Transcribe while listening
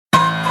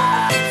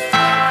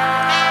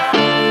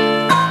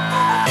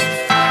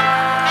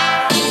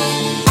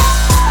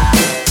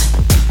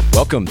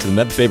Welcome to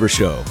the Meb Faber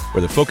Show,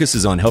 where the focus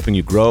is on helping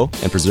you grow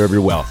and preserve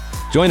your wealth.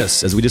 Join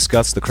us as we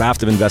discuss the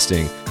craft of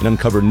investing and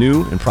uncover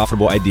new and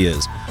profitable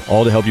ideas,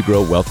 all to help you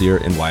grow wealthier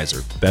and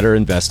wiser. Better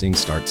investing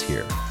starts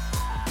here.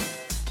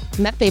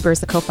 Meb Faber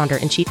is the co-founder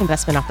and chief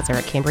investment officer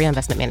at Cambria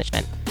Investment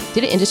Management.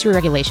 Due to industry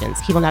regulations,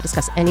 he will not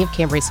discuss any of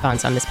Cambria's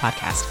funds on this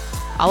podcast.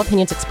 All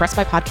opinions expressed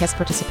by podcast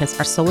participants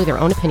are solely their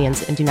own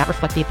opinions and do not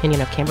reflect the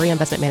opinion of Cambria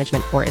Investment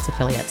Management or its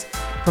affiliates.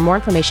 For more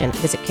information,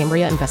 visit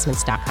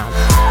CambriaInvestments.com.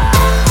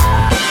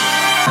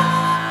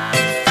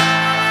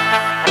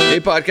 Hey,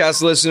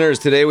 podcast listeners.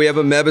 Today we have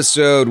a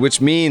Mebisode, which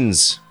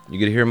means you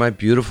get to hear my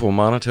beautiful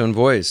monotone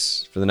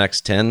voice for the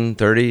next 10,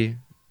 30,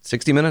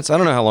 60 minutes. I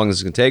don't know how long this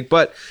is going to take,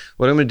 but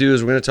what I'm going to do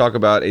is we're going to talk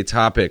about a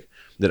topic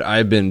that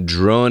I've been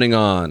droning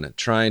on,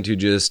 trying to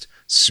just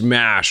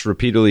smash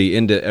repeatedly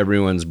into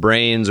everyone's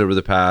brains over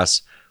the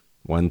past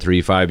 1,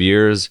 3, 5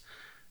 years.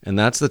 And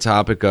that's the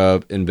topic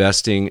of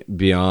investing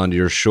beyond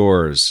your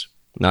shores.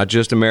 Not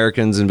just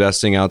Americans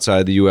investing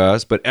outside the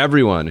U.S., but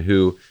everyone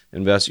who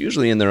invests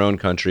usually in their own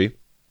country.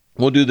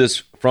 We'll do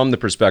this from the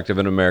perspective of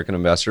an American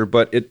investor,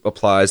 but it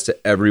applies to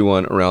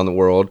everyone around the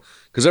world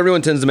because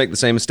everyone tends to make the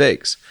same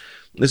mistakes.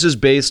 This is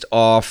based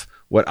off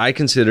what I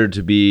consider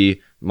to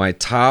be my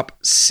top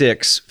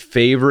 6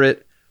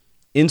 favorite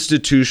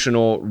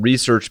institutional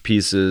research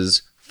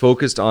pieces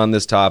focused on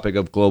this topic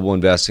of global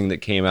investing that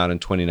came out in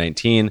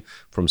 2019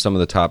 from some of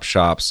the top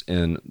shops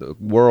in the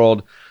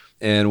world.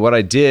 And what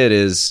I did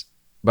is,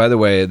 by the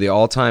way, the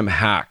all-time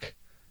hack,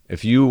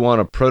 if you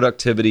want a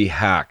productivity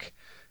hack,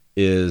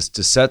 is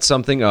to set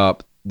something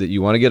up that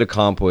you want to get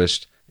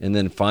accomplished and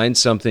then find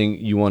something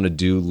you want to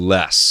do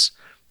less.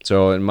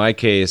 So in my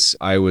case,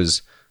 I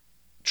was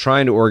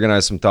trying to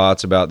organize some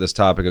thoughts about this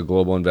topic of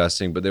global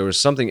investing, but there was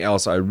something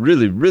else I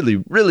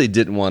really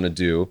didn't want to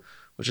do,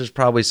 which is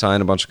probably sign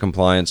a bunch of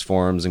compliance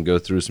forms and go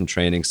through some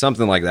training,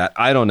 something like that.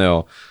 I don't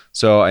know.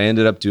 So I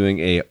ended up doing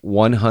a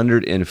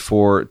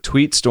 104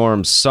 tweet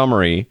storm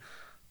summary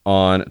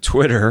on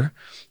Twitter,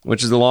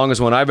 which is the longest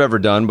one I've ever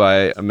done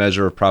by a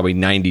measure of probably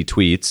 90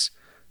 tweets.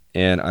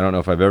 And I don't know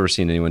if I've ever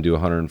seen anyone do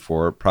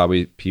 104.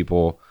 Probably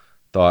people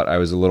thought I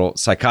was a little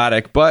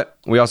psychotic, but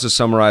we also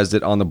summarized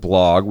it on the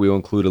blog. We will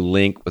include a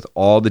link with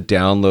all the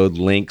download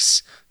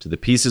links to the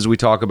pieces we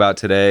talk about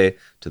today,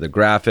 to the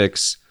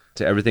graphics,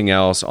 to everything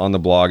else on the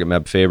blog at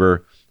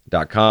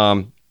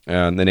mebfaber.com.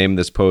 And the name of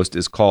this post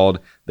is called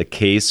The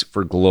Case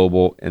for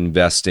Global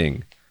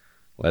Investing.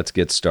 Let's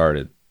get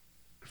started.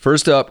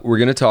 First up, we're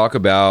going to talk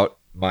about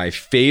my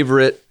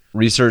favorite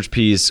research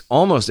piece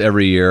almost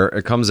every year.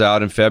 It comes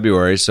out in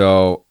February,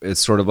 so it's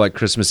sort of like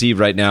Christmas Eve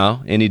right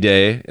now. Any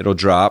day it'll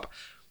drop.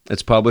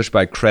 It's published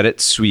by Credit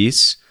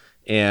Suisse,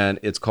 and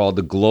it's called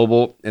the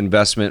Global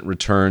Investment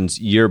Returns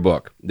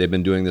Yearbook. They've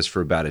been doing this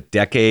for about a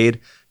decade.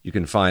 You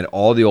can find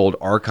all the old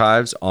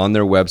archives on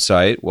their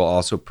website. We'll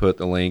also put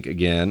the link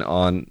again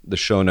on the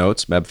show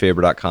notes,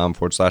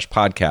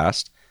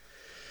 mebfaber.com/podcast.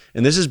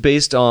 And this is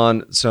based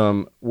on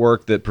some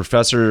work that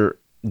Professor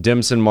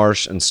Dimson,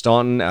 Marsh, and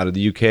Staunton out of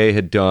the UK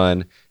had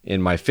done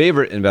in my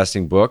favorite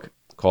investing book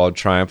called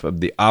Triumph of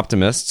the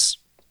Optimists,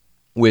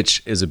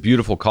 which is a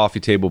beautiful coffee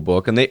table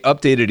book. And they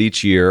update it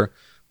each year,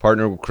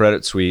 partner with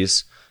Credit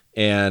Suisse,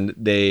 and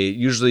they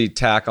usually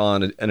tack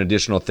on an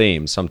additional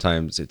theme.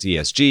 Sometimes it's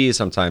ESG,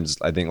 sometimes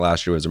I think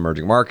last year was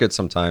emerging markets,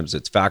 sometimes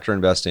it's factor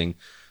investing.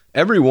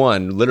 Every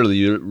one, literally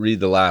you read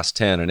the last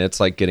 10 and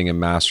it's like getting a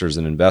master's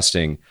in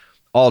investing,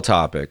 all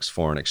topics,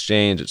 foreign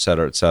exchange, et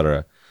cetera, et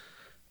cetera.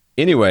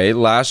 Anyway,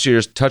 last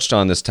year's touched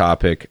on this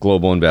topic,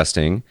 global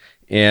investing,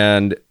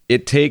 and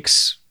it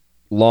takes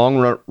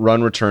long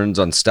run returns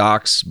on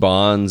stocks,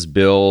 bonds,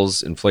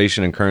 bills,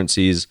 inflation, and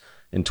currencies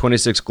in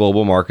 26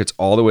 global markets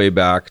all the way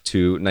back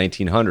to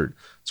 1900.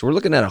 So we're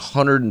looking at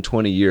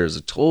 120 years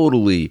of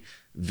totally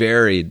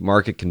varied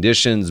market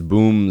conditions,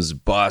 booms,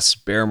 busts,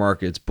 bear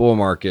markets, bull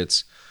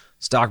markets,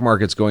 stock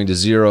markets going to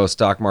zero,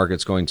 stock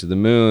markets going to the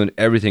moon,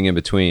 everything in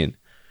between.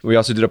 We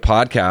also did a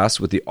podcast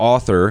with the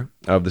author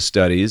of the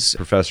studies,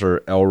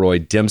 Professor Elroy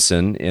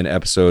Dimson, in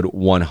episode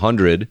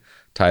 100,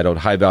 titled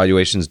High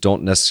Valuations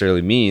Don't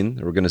Necessarily Mean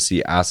That We're Going to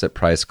See Asset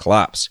Price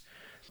Collapse.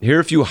 Here are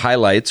a few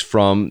highlights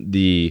from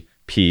the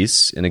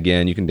piece, and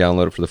again, you can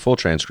download it for the full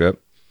transcript.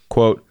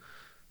 Quote,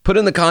 put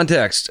in the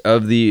context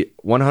of the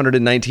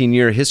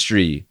 119-year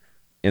history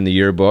in the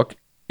yearbook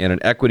and an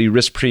equity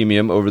risk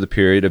premium over the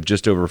period of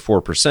just over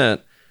 4%,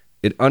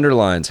 it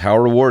underlines how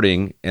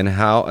rewarding and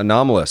how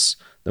anomalous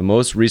the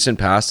most recent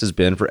past has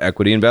been for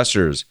equity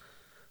investors.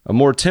 A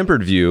more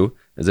tempered view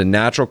is a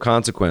natural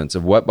consequence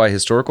of what by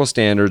historical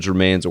standards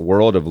remains a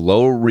world of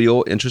low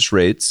real interest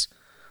rates,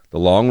 the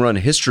long-run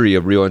history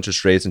of real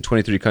interest rates in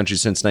 23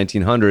 countries since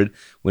 1900.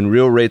 When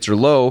real rates are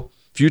low,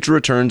 future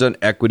returns on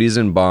equities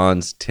and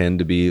bonds tend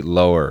to be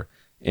lower,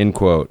 end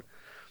quote.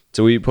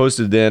 So we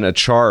posted then a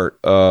chart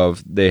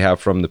they have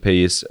from the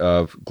piece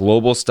of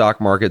global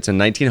stock markets in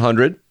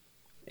 1900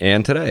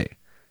 and today.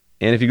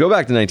 And if you go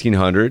back to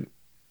 1900,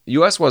 the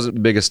U.S. wasn't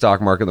the biggest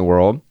stock market in the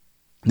world.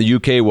 The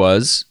UK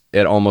was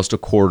at almost a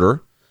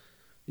quarter.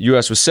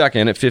 U.S. was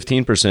second at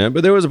 15%,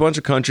 but there was a bunch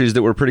of countries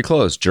that were pretty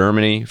close.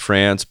 Germany,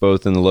 France,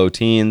 both in the low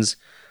teens.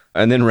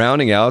 And then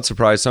rounding out,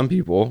 surprised some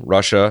people,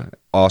 Russia,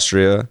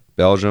 Austria,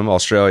 Belgium,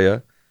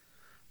 Australia.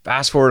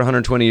 Fast forward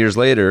 120 years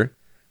later,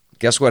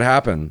 guess what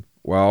happened?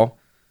 Well,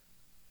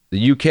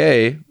 the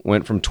UK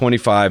went from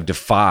 25 to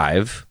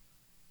 5.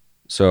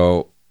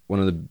 So one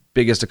of the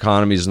biggest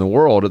economies in the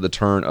world at the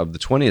turn of the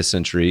 20th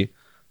century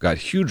got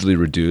hugely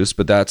reduced,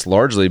 but that's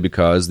largely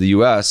because the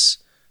US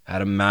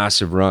had a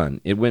massive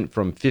run. It went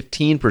from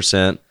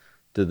 15%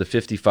 to the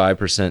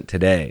 55%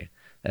 today.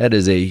 That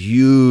is a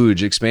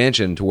huge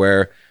expansion to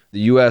where the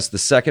US, the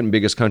second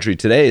biggest country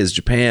today, is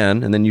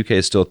Japan, and then UK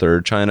is still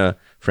third. China,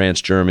 France,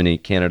 Germany,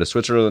 Canada,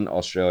 Switzerland,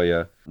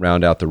 Australia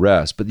round out the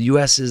rest. But the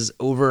US is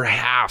over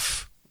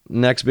half.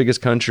 Next biggest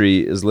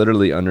country is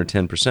literally under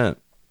 10%.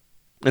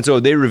 And so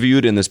they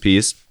reviewed in this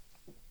piece,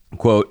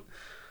 quote,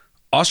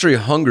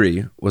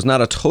 Austria-Hungary was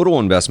not a total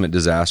investment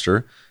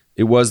disaster.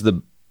 It was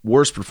the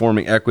worst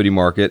performing equity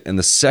market and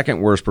the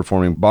second worst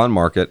performing bond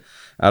market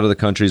out of the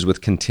countries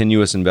with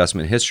continuous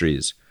investment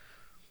histories.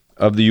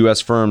 Of the U.S.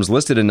 firms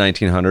listed in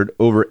 1900,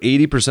 over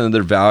 80% of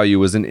their value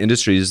was in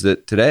industries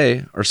that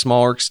today are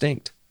small or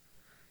extinct.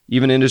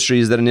 Even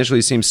industries that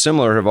initially seemed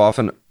similar have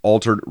often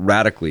altered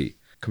radically.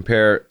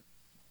 Compare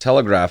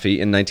telegraphy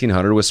in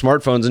 1900 with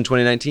smartphones in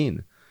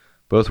 2019.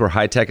 Both were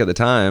high-tech at the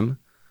time.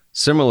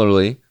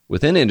 Similarly,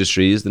 within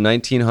industries, the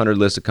 1900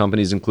 list of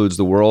companies includes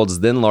the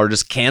world's then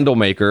largest candle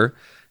maker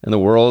and the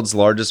world's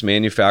largest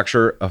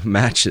manufacturer of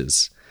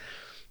matches.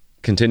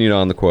 Continued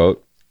on the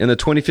quote, in the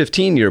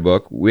 2015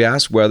 yearbook, we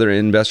asked whether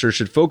investors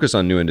should focus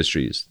on new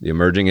industries, the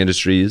emerging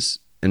industries,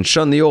 and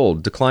shun the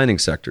old, declining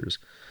sectors.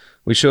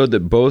 We showed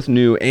that both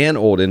new and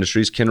old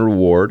industries can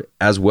reward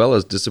as well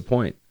as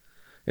disappoint.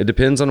 It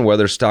depends on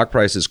whether stock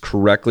prices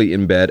correctly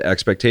embed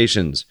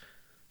expectations.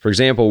 For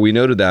example, we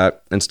noted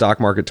that, in stock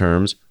market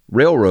terms,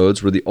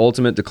 railroads were the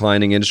ultimate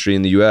declining industry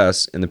in the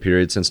U.S. in the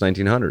period since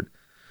 1900.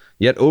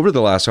 Yet over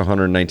the last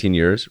 119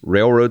 years,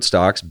 railroad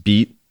stocks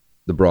beat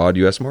the broad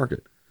U.S.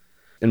 market.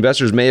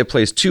 Investors may have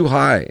placed too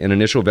high an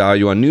initial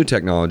value on new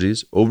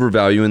technologies,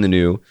 overvaluing the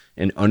new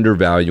and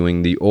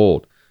undervaluing the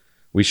old.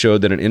 We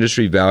showed that an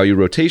industry value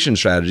rotation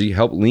strategy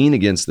helped lean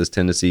against this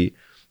tendency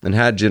and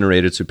had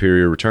generated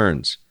superior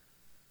returns.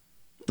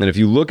 And if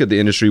you look at the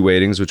industry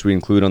weightings, which we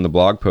include on the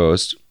blog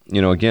post,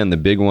 again, the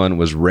big one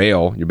was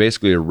rail. You're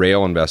basically a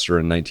rail investor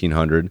in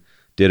 1900,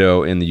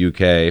 ditto in the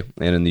UK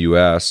and in the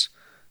US.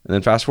 And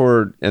then fast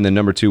forward, and then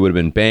number 2 would have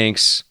been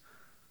banks.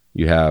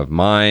 You have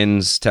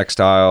mines,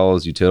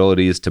 textiles,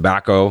 utilities,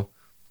 tobacco,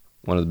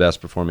 one of the best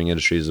performing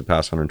industries of the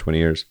past 120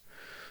 years.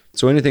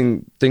 So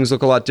things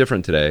look a lot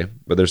different today,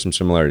 but there's some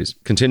similarities.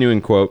 Continuing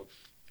quote,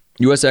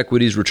 U.S.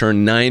 equities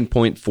return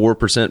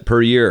 9.4%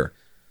 per year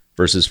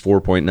versus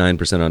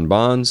 4.9% on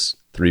bonds,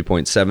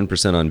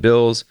 3.7% on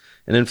bills,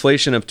 and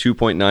inflation of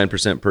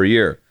 2.9% per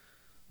year.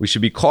 We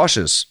should be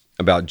cautious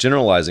about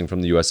generalizing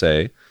from the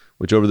USA,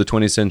 which over the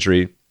 20th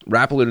century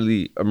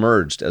rapidly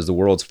emerged as the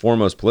world's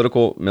foremost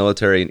political,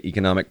 military, and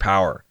economic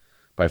power.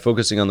 By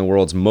focusing on the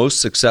world's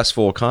most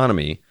successful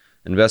economy,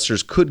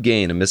 investors could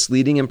gain a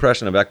misleading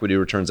impression of equity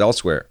returns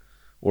elsewhere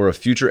or of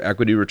future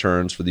equity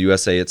returns for the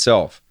USA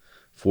itself.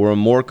 For a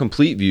more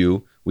complete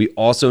view, we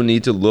also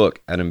need to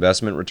look at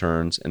investment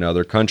returns in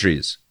other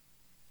countries.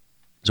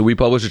 So we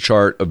published a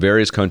chart of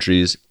various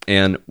countries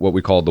and what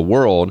we call the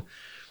world,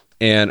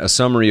 and a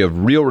summary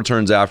of real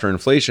returns after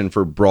inflation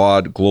for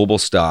broad global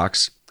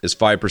stocks is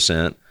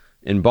 5%,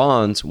 in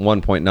bonds,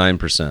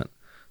 1.9%.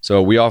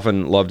 So we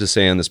often love to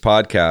say on this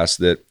podcast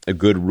that a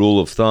good rule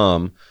of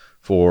thumb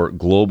for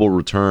global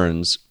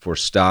returns for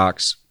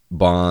stocks,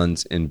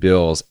 bonds, and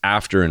bills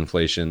after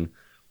inflation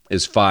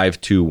is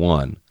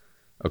 5-to-1.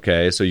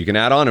 Okay, so you can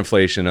add on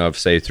inflation of,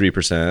 say,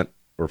 3%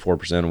 or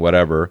 4%,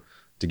 whatever,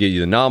 to get you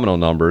the nominal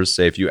numbers.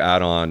 Say if you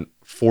add on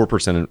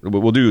 4%,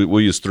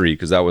 we'll use 3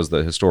 because that was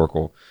the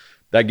historical.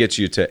 That gets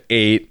you to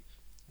 8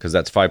 because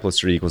that's 5 plus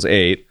 3 equals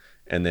 8.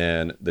 And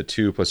then the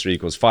 2 plus 3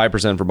 equals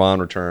 5% for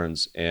bond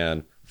returns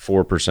and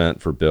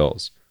 4% for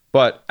bills.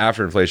 But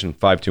after inflation,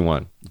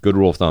 5-to-1. Good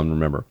rule of thumb,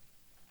 remember.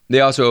 They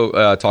also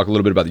talk a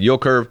little bit about the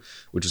yield curve,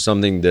 which is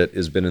something that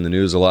has been in the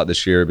news a lot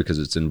this year because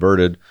it's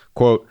inverted.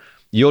 Quote,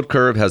 yield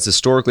curve has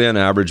historically on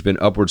average been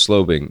upward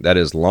sloping. That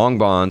is, long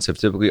bonds have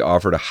typically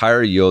offered a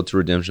higher yield to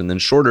redemption than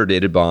shorter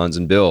dated bonds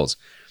and bills.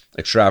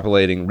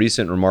 Extrapolating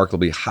recent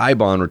remarkably high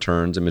bond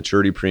returns and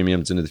maturity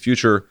premiums into the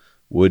future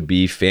would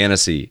be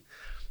fantasy.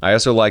 I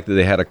also like that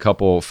they had a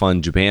couple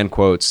fun Japan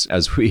quotes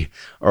as we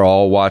are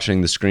all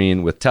watching the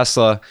screen with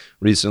Tesla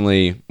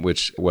recently,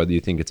 which whether you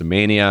think it's a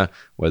mania,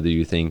 whether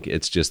you think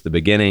it's just the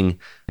beginning,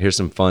 here's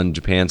some fun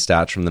Japan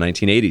stats from the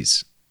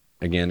 1980s.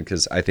 Again,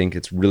 because I think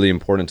it's really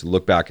important to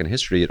look back in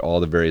history at all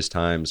the various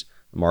times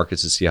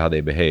markets to see how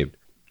they behaved.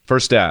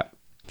 First stat,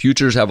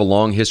 futures have a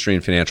long history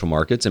in financial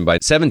markets, and by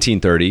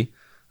 1730,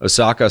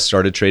 Osaka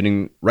started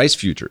trading rice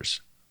futures.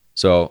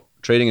 So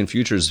trading in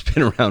futures has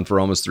been around for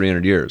almost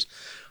 300 years.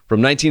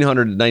 From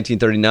 1900 to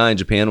 1939,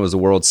 Japan was the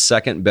world's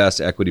second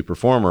best equity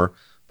performer,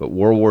 But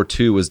World War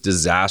II was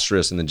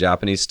disastrous, and the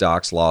Japanese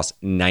stocks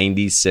lost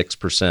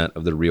 96%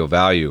 of their real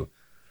value.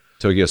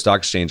 Tokyo Stock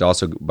Exchange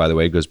also, by the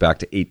way, goes back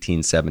to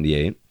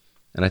 1878.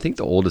 And I think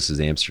the oldest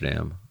is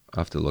Amsterdam. I'll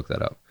have to look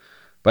that up.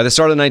 By the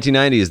start of the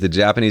 1990s, the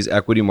Japanese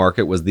equity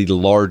market was the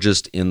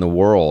largest in the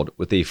world,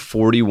 with a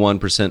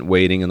 41%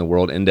 weighting in the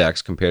world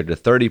index compared to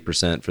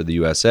 30% for the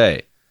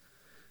USA.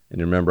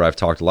 And remember, I've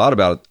talked a lot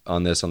about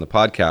on this on the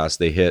podcast.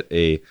 They hit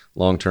a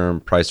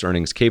long-term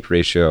price-earnings CAPE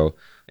ratio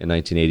in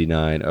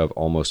 1989 of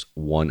almost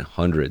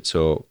 100.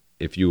 So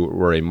if you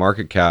were a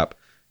market cap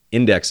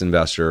index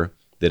investor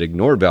that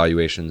ignored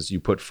valuations, you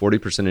put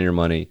 40% of your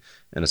money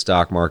in a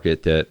stock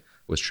market that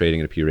was trading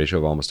at a P ratio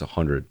of almost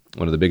 100,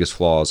 one of the biggest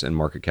flaws in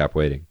market cap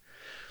weighting.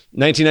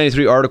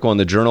 1993 article in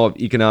the Journal of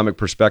Economic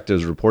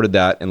Perspectives reported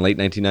that in late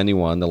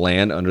 1991, the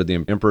land under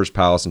the Emperor's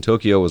Palace in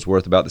Tokyo was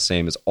worth about the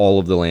same as all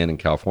of the land in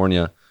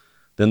California.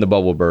 Then the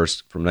bubble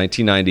burst. From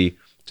 1990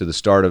 to the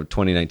start of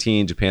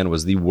 2019, Japan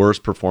was the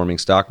worst performing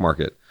stock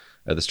market.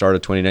 At the start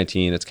of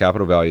 2019, its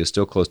capital value is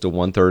still close to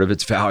 1/3 of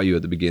its value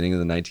at the beginning of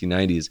the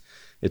 1990s.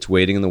 Its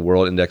weighting in the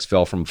world index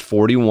fell from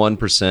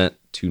 41%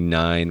 to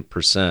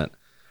 9%.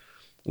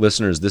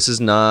 Listeners, this is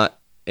not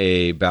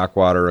a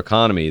backwater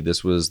economy.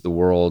 This was the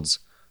world's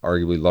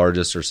arguably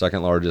largest or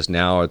second largest.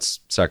 Now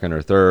it's second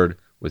or third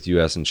with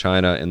US and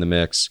China in the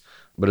mix.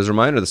 But as a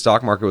reminder, the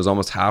stock market was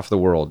almost half the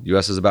world.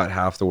 US is about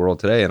half the world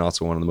today and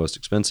also one of the most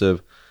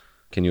expensive.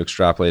 Can you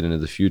extrapolate into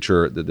the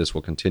future that this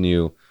will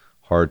continue?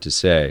 Hard to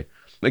say.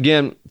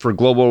 Again, for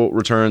global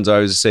returns, I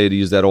always say to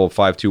use that old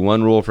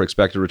 5-2-1 rule for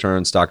expected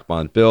returns, stock,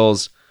 bond,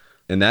 bills.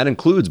 And that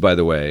includes, by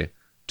the way,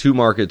 two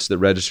markets that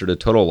registered a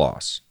total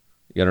loss.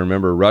 You got to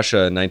remember,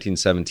 Russia in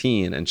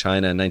 1917 and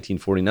China in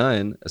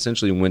 1949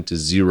 essentially went to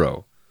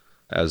zero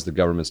as the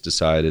governments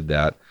decided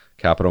that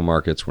capital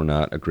markets were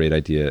not a great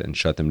idea and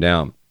shut them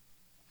down.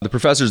 The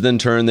professors then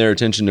turned their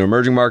attention to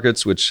emerging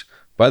markets, which,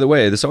 by the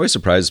way, this always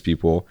surprises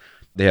people.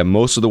 They have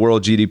most of the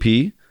world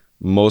GDP,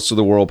 most of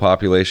the world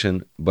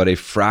population, but a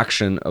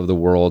fraction of the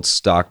world's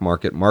stock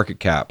market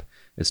cap.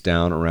 It's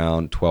down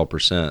around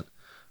 12%.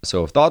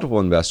 So a thoughtful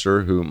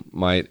investor who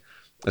might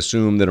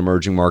assume that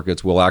emerging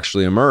markets will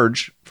actually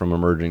emerge from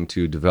emerging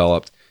to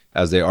developed,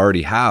 as they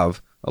already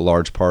have a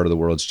large part of the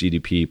world's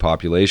GDP,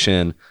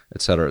 population,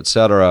 et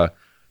cetera,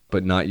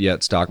 but not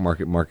yet stock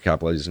market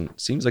capitalization,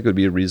 seems like it would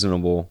be a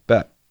reasonable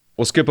bet.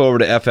 We'll skip over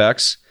to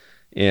FX,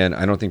 and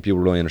I don't think people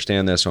really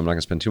understand this, so I'm not going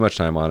to spend too much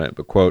time on it,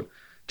 but quote,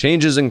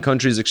 changes in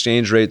countries'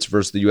 exchange rates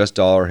versus the US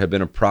dollar have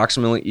been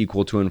approximately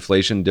equal to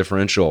inflation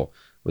differential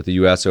with the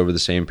US over the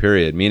same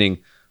period, meaning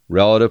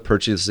relative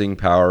purchasing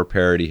power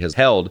parity has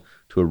held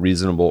to a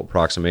reasonable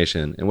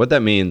approximation. And what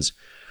that means,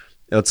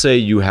 let's say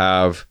you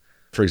have,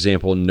 for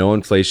example, no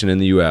inflation in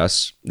the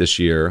US this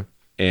year,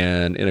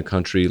 and in a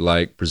country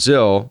like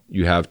Brazil,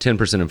 you have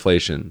 10%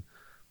 inflation.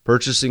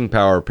 Purchasing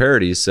power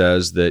parity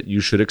says that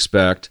you should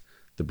expect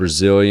the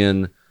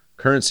Brazilian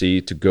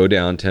currency to go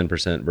down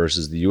 10%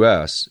 versus the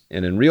US,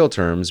 and in real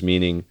terms,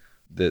 meaning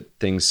that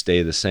things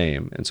stay the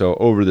same. And so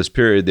over this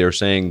period, they're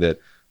saying that,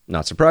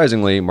 not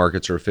surprisingly,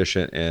 markets are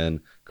efficient and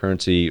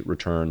currency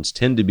returns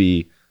tend to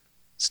be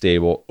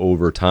stable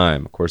over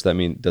time. Of course,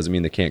 that doesn't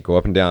mean they can't go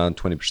up and down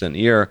 20% a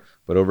year,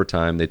 but over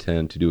time, they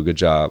tend to do a good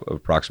job of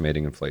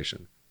approximating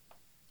inflation.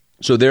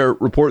 So their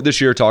report this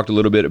year talked a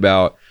little bit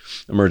about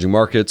emerging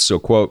markets. So,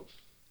 quote,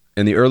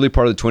 in the early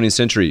part of the 20th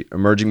century,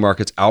 emerging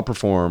markets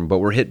outperformed, but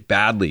were hit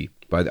badly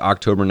by the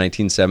October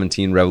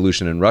 1917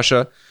 revolution in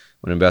Russia,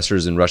 when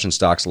investors in Russian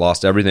stocks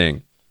lost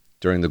everything.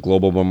 During the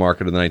global bull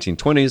market of the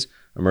 1920s,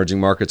 emerging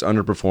markets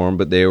underperformed,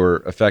 but they were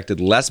affected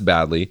less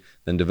badly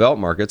than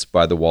developed markets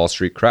by the Wall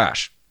Street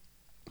crash.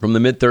 From the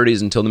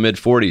mid-30s until the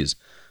mid-40s,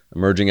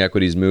 emerging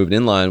equities moved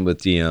in line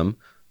with DM,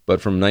 but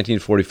from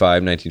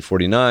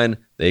 1945-1949,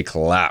 they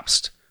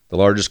collapsed. The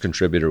largest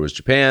contributor was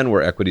Japan,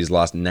 where equities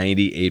lost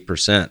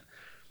 98%.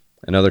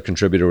 Another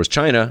contributor was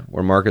China,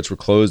 where markets were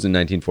closed in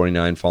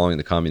 1949 following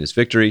the communist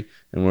victory,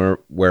 and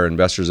where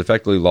investors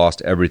effectively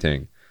lost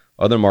everything.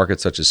 Other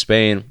markets such as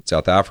Spain,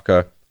 South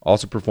Africa,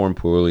 also performed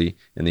poorly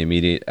in the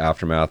immediate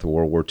aftermath of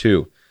World War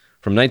II.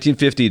 From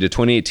 1950 to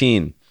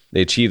 2018,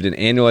 they achieved an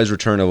annualized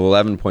return of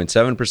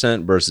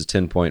 11.7% versus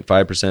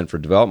 10.5% for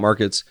developed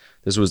markets.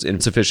 This was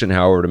insufficient,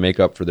 however, to make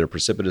up for their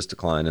precipitous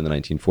decline in the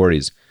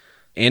 1940s.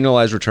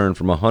 Annualized return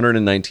from a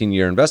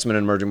 119-year investment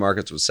in emerging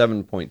markets was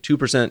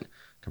 7.2%,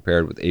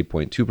 compared with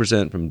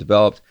 8.2% from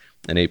developed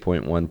and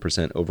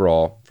 8.1%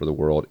 overall for the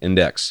world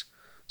index.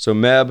 So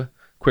MEB,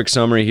 quick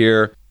summary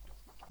here.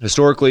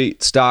 Historically,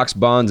 stocks,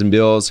 bonds, and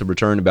bills have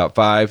returned about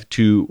 5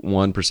 to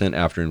 1%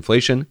 after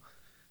inflation.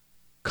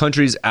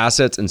 Countries,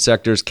 assets, and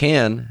sectors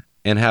can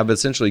and have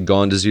essentially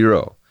gone to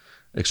zero.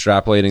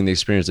 Extrapolating the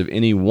experience of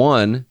any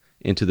one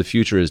into the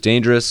future is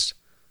dangerous.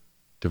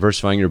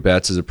 Diversifying your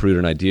bets is a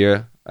prudent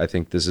idea. I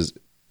think this is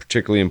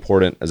particularly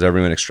important as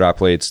everyone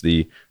extrapolates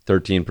the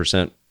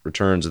 13%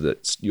 returns of the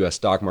U.S.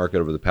 stock market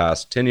over the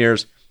past 10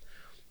 years.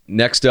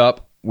 Next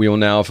up, we will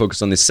now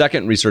focus on the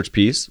second research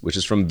piece, which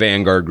is from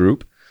Vanguard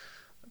Group,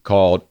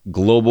 called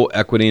Global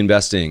Equity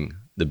Investing,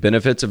 the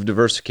benefits of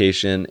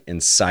diversification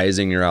and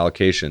sizing your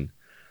allocation.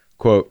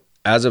 Quote,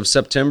 as of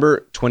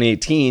September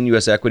 2018,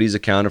 U.S. equities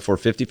accounted for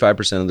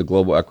 55% of the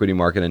global equity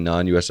market and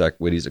non-U.S.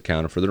 equities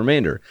accounted for the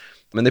remainder.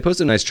 And they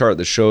posted a nice chart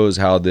that shows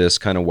how this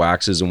kind of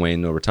waxes and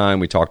wanes over time.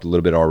 We talked a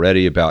little bit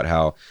already about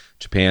how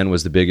Japan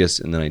was the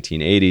biggest in the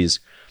 1980s.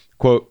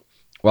 Quote,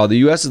 while the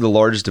U.S. is the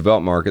largest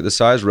developed market, the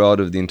size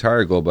relative to the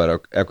entire global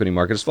equity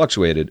market has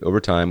fluctuated. Over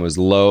time, it was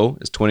low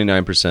as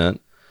 29%.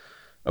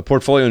 A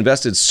portfolio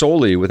invested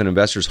solely with an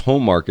investor's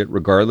home market,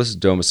 regardless of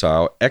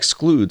domicile,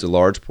 excludes a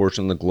large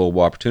portion of the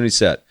global opportunity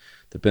set.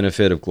 The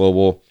benefit of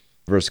global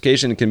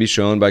diversification can be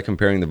shown by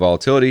comparing the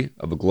volatility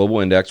of a global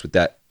index with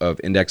that of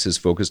indexes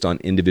focused on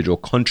individual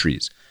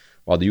countries.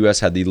 While the U.S.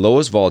 had the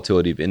lowest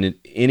volatility of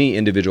any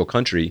individual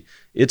country,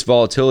 its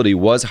volatility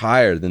was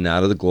higher than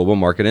that of the global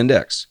market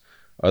index.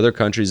 Other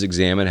countries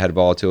examined had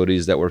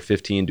volatilities that were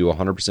 15 to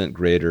 100%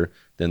 greater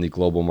than the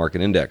global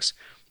market index.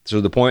 So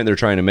the point they're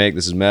trying to make,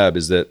 this is MEB,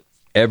 is that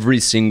every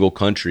single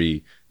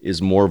country is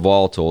more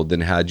volatile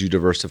than had you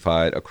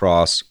diversified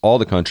across all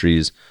the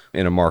countries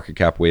in a market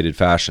cap weighted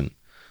fashion.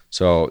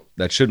 So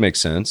that should make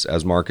sense,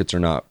 as markets are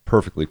not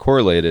perfectly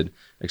correlated.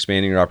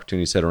 Expanding your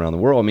opportunity set around the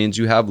world means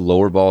you have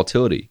lower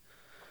volatility.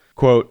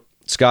 Quote,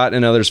 Scott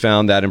and others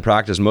found that in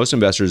practice, most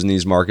investors in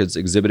these markets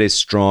exhibit a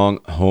strong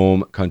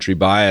home country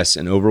bias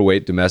and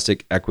overweight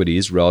domestic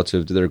equities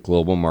relative to their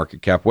global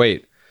market cap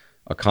weight.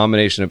 A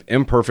combination of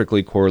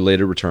imperfectly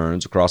correlated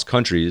returns across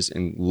countries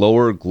and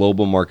lower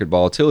global market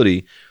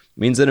volatility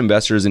means that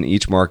investors in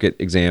each market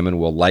examined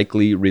will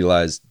likely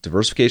realize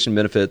diversification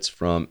benefits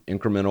from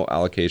incremental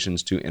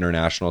allocations to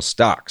international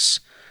stocks.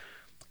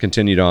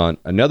 Continued on,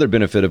 another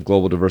benefit of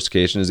global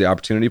diversification is the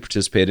opportunity to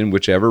participate in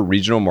whichever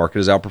regional market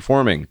is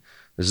outperforming.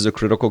 This is a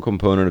critical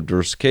component of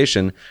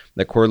diversification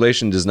that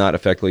correlation does not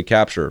effectively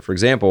capture. For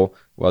example,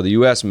 while the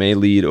U.S. may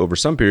lead over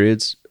some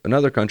periods,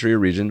 another country or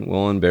region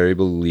will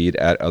invariably lead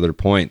at other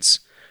points.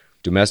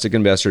 Domestic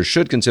investors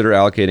should consider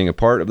allocating a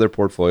part of their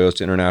portfolios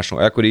to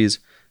international equities,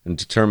 and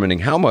determining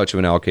how much of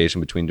an allocation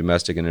between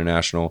domestic and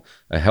international.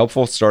 A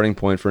helpful starting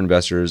point for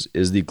investors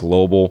is the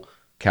global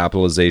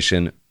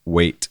capitalization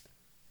weight,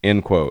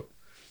 end quote.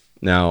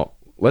 Now,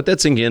 let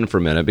that sink in for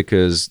a minute,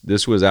 because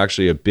this was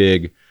actually a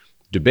big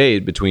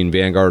debate between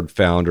Vanguard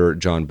founder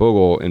John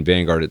Bogle and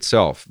Vanguard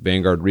itself.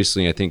 Vanguard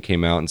recently, I think,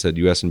 came out and said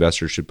U.S.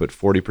 investors should put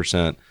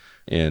 40%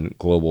 in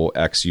global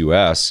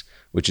ex-U.S.,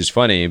 which is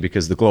funny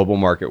because the global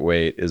market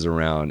weight is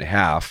around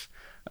half.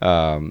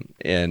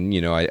 And,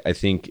 you know, I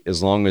think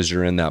as long as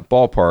you're in that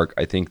ballpark,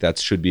 I think that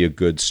should be a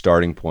good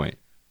starting point.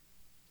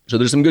 So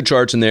there's some good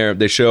charts in there.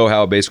 They show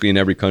how basically in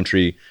every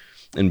country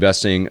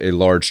investing a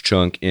large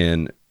chunk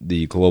in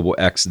the global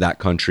X, that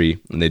country,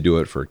 and they do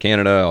it for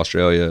Canada,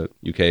 Australia,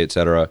 UK,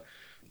 etc.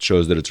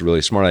 Shows that it's a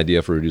really smart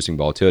idea for reducing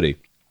volatility.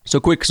 So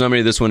quick summary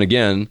of this one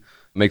again,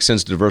 makes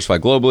sense to diversify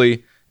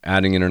globally.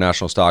 Adding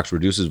international stocks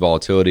reduces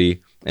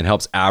volatility and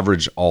helps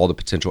average all the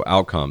potential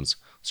outcomes.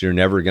 So you're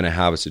never going to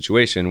have a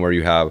situation where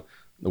you have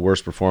the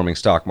worst performing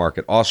stock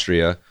market,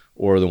 Austria,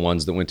 or the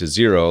ones that went to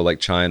zero like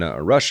China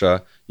or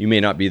Russia. You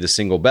may not be the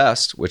single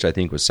best, which I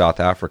think was South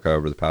Africa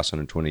over the past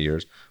 120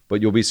 years,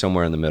 but you'll be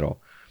somewhere in the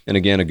middle. And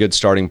again, a good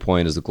starting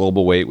point is the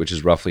global weight, which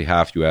is roughly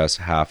half US,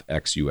 half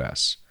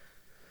ex-US.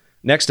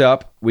 Next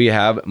up, we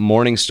have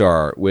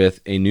Morningstar with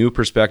a new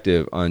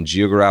perspective on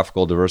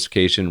geographical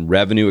diversification,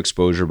 revenue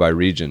exposure by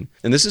region.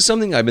 And this is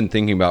something I've been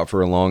thinking about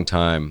for a long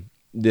time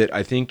that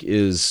I think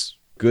is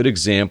good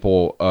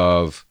example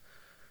of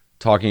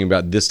talking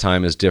about this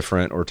time is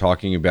different, or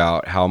talking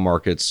about how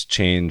markets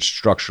change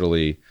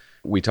structurally.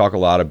 We talk a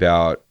lot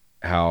about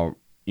how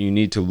you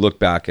need to look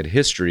back at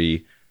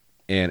history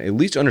and at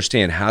least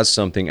understand, has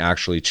something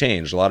actually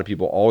changed? A lot of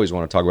people always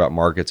want to talk about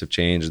markets have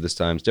changed, this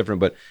time is different,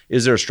 but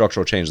is there a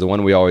structural change? The one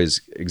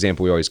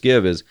example we always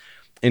give is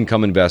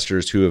income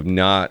investors who have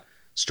not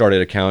started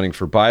accounting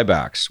for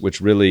buybacks, which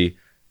really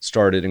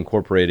started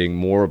incorporating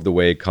more of the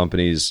way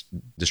companies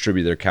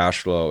distribute their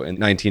cash flow in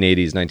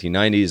 1980s,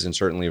 1990s, and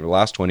certainly over the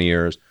last 20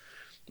 years,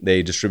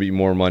 they distribute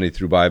more money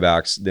through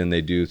buybacks than they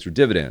do through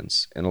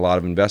dividends. And a lot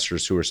of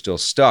investors who are still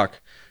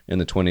stuck in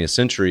the 20th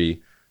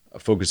century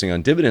focusing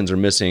on dividends are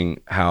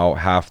missing how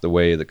half the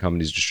way that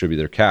companies distribute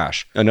their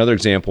cash. Another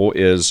example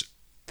is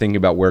thinking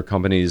about where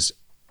companies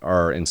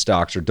are in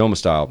stocks or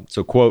domicile.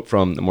 So quote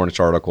from the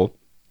Morningstar article,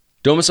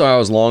 domicile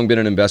has long been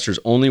an investor's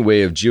only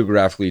way of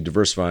geographically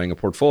diversifying a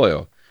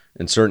portfolio.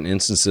 In certain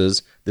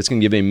instances, this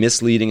can give a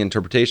misleading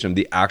interpretation of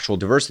the actual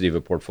diversity of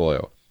a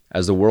portfolio.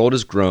 As the world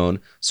has grown,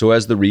 so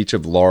has the reach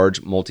of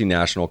large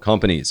multinational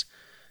companies.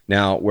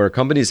 Now, where a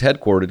company is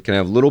headquartered can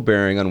have little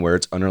bearing on where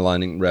its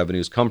underlying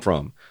revenues come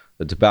from.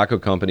 The tobacco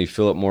company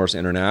Philip Morris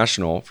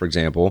International, for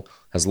example,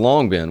 has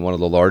long been one of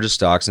the largest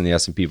stocks in the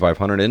S&P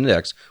 500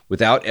 index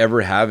without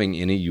ever having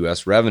any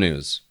U.S.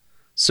 revenues.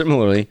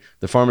 Similarly,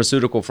 the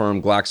pharmaceutical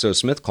firm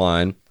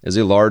GlaxoSmithKline is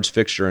a large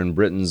fixture in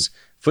Britain's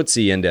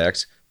FTSE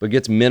index, but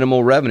gets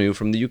minimal revenue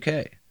from the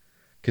UK.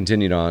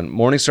 Continued on,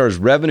 Morningstar's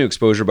revenue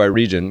exposure by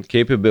region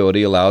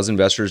capability allows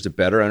investors to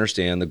better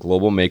understand the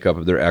global makeup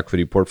of their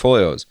equity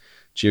portfolios.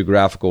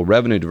 geographical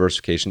revenue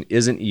diversification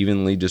isn't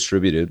evenly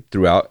distributed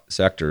throughout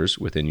sectors,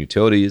 within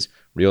utilities,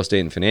 real estate,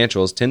 and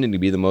financials tending to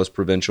be the most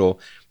provincial,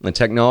 and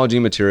technology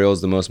and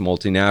materials the most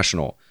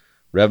multinational.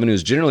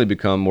 Revenues generally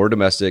become more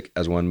domestic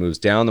as one moves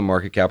down the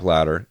market cap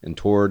ladder and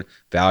toward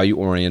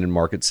value-oriented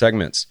market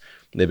segments.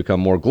 They become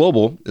more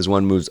global as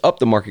one moves up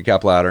the market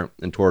cap ladder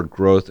and toward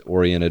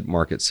growth-oriented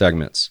market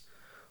segments.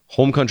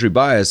 Home country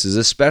bias is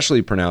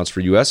especially pronounced for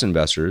U.S.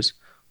 investors.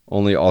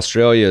 Only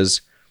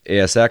Australia's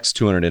ASX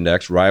 200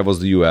 index rivals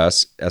the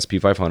U.S. SP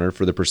 500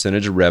 for the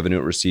percentage of revenue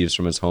it receives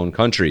from its home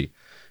country,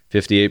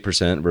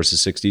 58%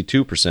 versus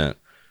 62%.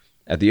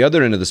 At the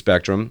other end of the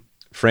spectrum,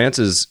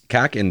 France's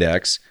CAC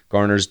index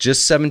garners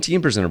just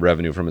 17% of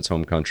revenue from its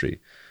home country.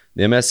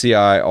 The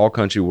MSCI All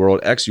Country World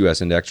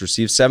ex-US Index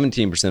receives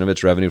 17% of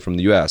its revenue from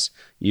the U.S.,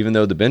 even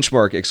though the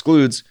benchmark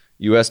excludes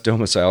U.S.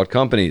 domiciled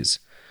companies.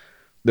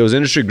 Those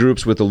industry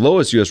groups with the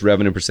lowest U.S.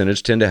 revenue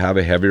percentage tend to have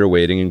a heavier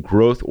weighting in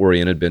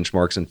growth-oriented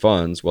benchmarks and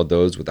funds, while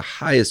those with the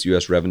highest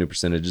U.S. revenue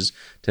percentages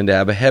tend to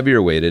have a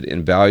heavier weighted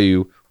in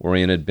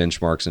value-oriented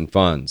benchmarks and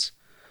funds.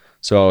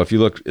 So if you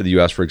look at the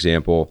U.S., for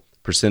example,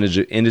 percentage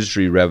of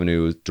industry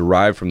revenue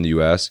derived from the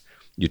U.S.,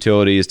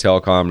 utilities,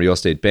 telecom, real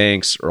estate,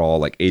 banks are all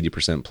like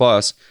 80%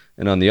 plus.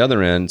 And on the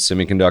other end,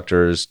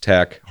 semiconductors,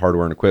 tech,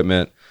 hardware and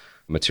equipment,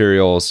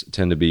 materials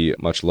tend to be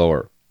much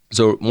lower.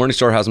 So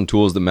Morningstar has some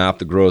tools that map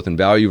the growth and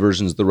value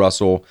versions of the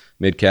Russell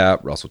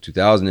Midcap, Russell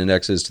 2000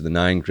 indexes to the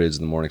 9 grids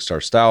in the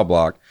Morningstar style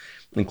block,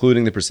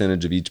 including the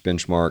percentage of each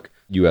benchmark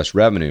U.S.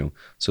 revenue.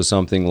 So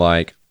something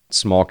like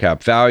small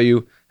cap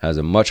value has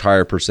a much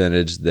higher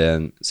percentage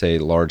than, say,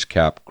 large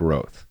cap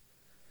growth.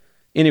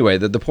 Anyway,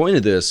 the point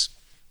of this,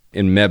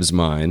 in Meb's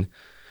mind,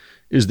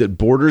 is that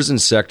borders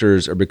and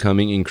sectors are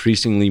becoming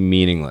increasingly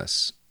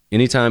meaningless.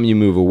 Anytime you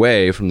move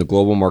away from the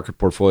global market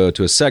portfolio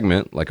to a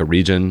segment, like a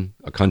region,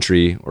 a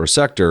country, or a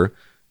sector,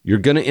 you're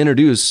going to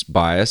introduce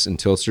bias and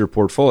tilts to your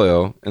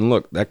portfolio. And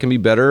look, that can be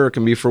better or it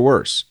can be for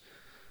worse.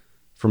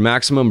 For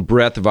maximum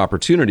breadth of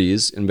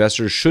opportunities,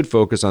 investors should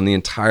focus on the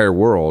entire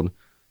world.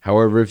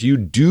 However, if you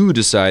do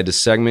decide to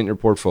segment your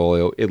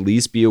portfolio, at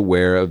least be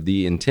aware of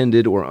the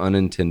intended or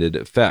unintended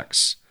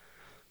effects.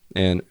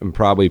 And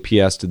probably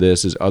PS to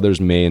this is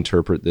others may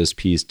interpret this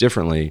piece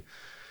differently.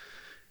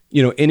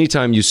 You know,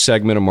 anytime you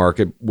segment a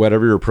market,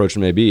 whatever your approach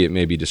may be, it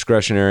may be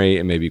discretionary,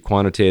 it may be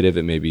quantitative,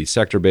 it may be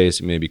sector-based,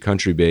 it may be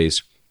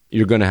country-based,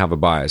 you're going to have a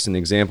bias. An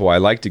example I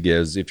like to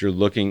give is if you're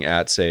looking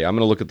at, say, I'm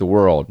going to look at the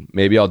world,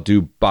 maybe I'll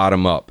do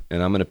bottom up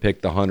and I'm going to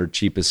pick the 100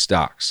 cheapest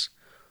stocks.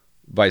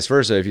 Vice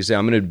versa, if you say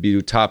I'm going to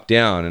do top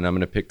down and I'm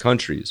going to pick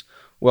countries.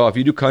 Well, if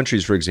you do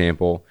countries, for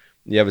example,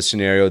 you have a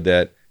scenario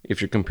that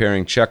if you're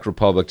comparing Czech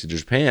Republic to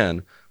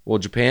Japan, well,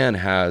 Japan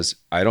has,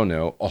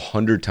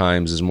 100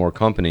 times as more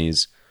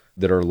companies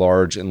that are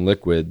large and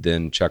liquid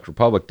than Czech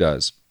Republic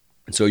does.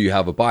 And so you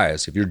have a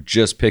bias. If you're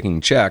just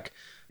picking Czech,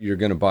 you're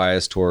going to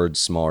bias towards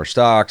smaller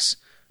stocks,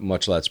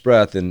 much less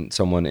breadth than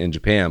someone in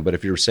Japan. But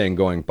if you're saying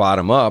going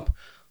bottom up,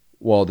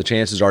 well, the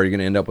chances are you're going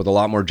to end up with a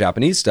lot more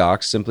Japanese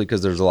stocks simply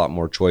because there's a lot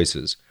more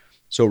choices.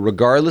 So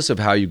regardless of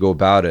how you go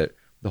about it,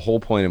 the whole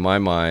point in my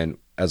mind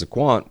as a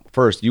quant,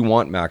 first, you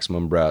want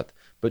maximum breadth.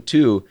 But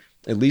two,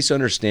 at least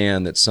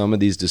understand that some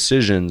of these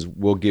decisions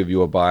will give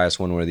you a bias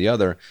one way or the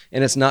other.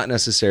 And it's not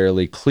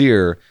necessarily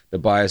clear the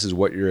bias is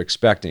what you're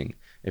expecting.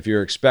 If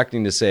you're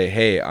expecting to say,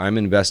 hey, I'm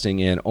investing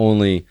in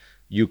only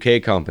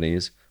UK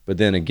companies, but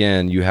then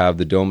again, you have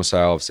the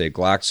domicile of, say,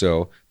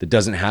 Glaxo that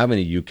doesn't have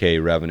any UK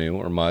revenue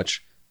or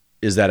much,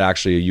 is that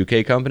actually a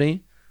UK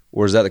company?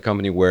 Or is that the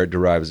company where it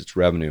derives its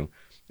revenue?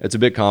 It's a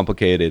bit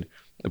complicated.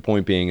 The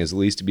point being is at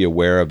least to be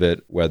aware of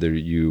it, whether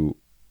you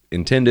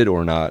intended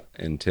or not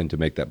intend to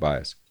make that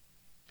bias.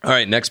 All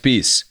right, next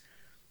piece.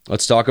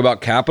 Let's talk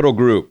about Capital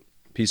Group,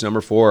 piece number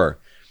 4,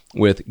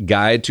 with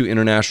Guide to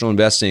International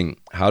Investing,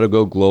 How to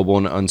Go Global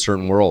in an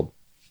Uncertain World.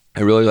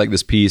 I really like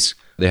this piece.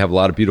 They have a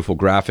lot of beautiful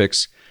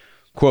graphics.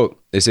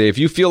 Quote, they say, if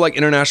you feel like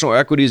international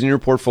equities in your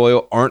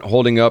portfolio aren't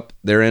holding up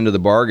their end of the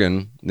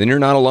bargain, then you're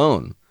not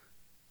alone.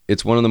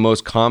 It's one of the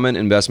most common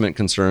investment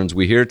concerns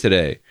we hear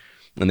today.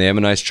 And they have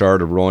a nice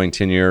chart of rolling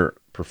 10-year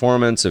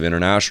performance of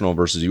international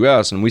versus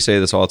U.S. And we say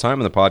this all the time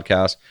in the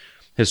podcast.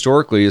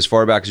 Historically, as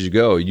far back as you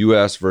go,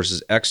 U.S.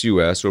 versus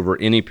ex-U.S. over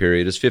any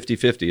period is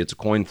 50-50. It's a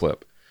coin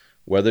flip.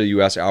 Whether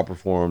U.S.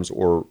 outperforms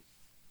or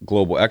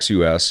global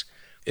ex-U.S.,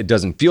 it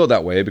doesn't feel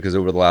that way because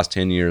over the last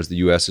 10 years, the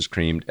U.S. has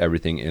creamed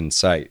everything in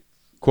sight.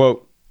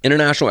 Quote,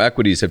 international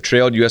equities have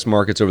trailed U.S.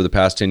 markets over the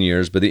past 10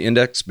 years, but the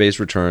index-based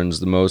returns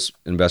the most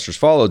investors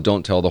follow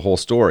don't tell the whole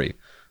story.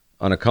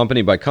 On a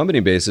company-by-company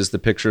basis, the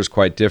picture is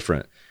quite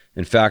different.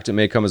 In fact, it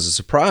may come as a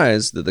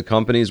surprise that the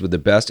companies with the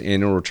best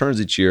annual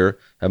returns each year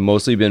have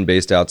mostly been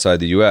based outside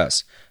the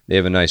U.S. They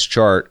have a nice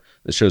chart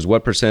that shows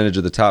what percentage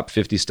of the top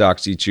 50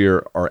 stocks each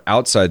year are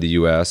outside the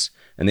U.S.,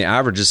 and the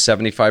average is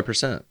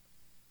 75%.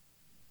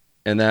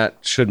 And that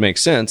should make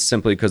sense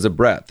simply because of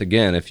breadth.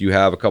 Again, if you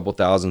have a couple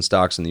thousand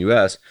stocks in the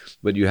U.S.,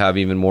 but you have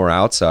even more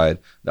outside,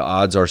 the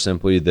odds are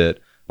simply that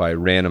by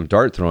random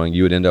dart throwing,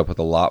 you would end up with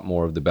a lot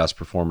more of the best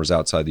performers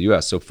outside the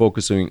U.S. So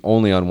focusing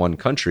only on one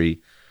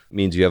country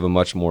means you have a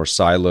much more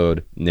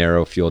siloed,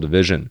 narrow field of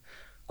vision.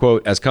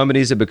 Quote, as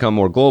companies have become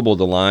more global,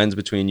 the lines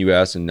between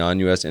U.S. and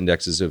non-U.S.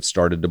 indexes have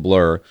started to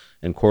blur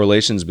and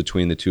correlations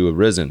between the two have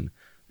risen.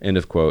 End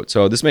of quote.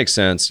 So this makes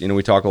sense.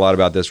 We talk a lot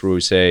about this where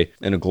we say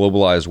in a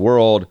globalized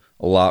world,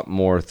 a lot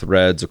more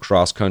threads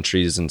across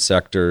countries and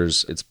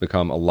sectors. It's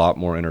become a lot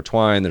more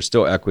intertwined. There's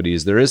still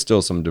equities. There is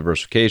still some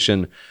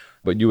diversification,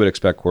 but you would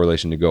expect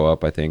correlation to go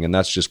up, I think. And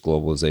that's just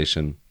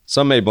globalization.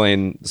 Some may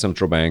blame the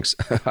central banks.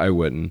 I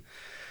wouldn't.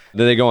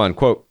 Then they go on,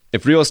 quote,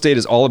 if real estate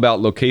is all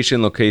about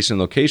location, location,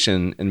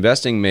 location,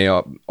 investing may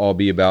all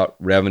be about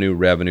revenue,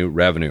 revenue,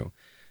 revenue.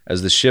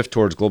 As the shift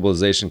towards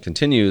globalization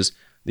continues,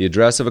 the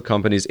address of a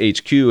company's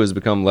HQ has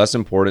become less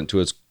important to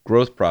its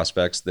growth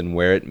prospects than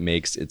where it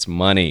makes its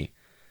money.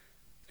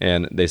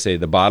 And they say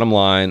the bottom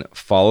line,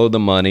 follow the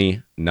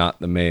money, not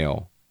the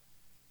mail.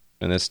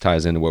 And this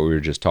ties into what we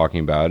were just talking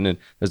about. And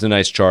there's a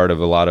nice chart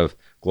of a lot of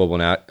global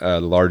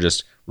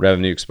largest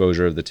revenue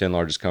exposure of the 10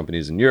 largest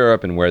companies in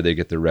Europe and where they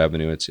get their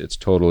revenue. It's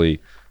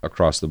totally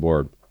across the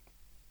board.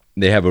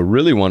 They have a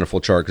really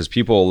wonderful chart because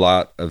people a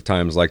lot of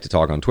times like to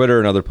talk on Twitter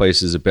and other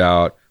places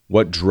about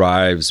what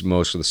drives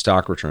most of the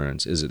stock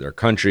returns. Is it their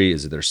country?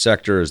 Is it their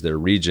sector? Is it their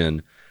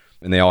region?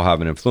 And they all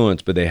have an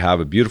influence, but they have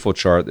a beautiful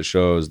chart that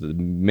shows the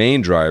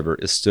main driver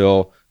is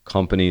still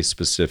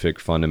company-specific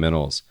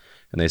fundamentals.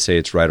 And they say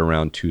it's right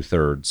around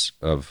 2/3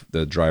 of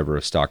the driver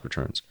of stock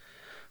returns.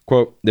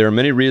 Quote, there are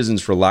many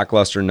reasons for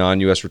lackluster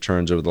non-U.S.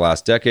 returns over the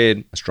last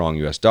decade, a strong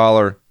U.S.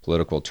 dollar,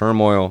 political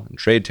turmoil, and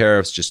trade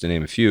tariffs, just to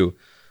name a few.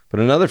 But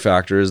another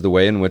factor is the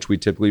way in which we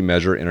typically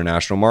measure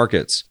international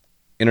markets.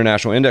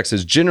 International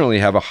indexes generally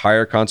have a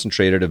higher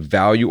concentration of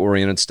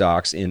value-oriented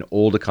stocks in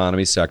old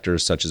economy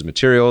sectors such as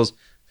materials,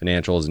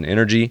 financials, and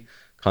energy.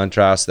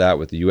 Contrast that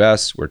with the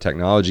U.S., where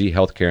technology,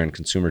 healthcare, and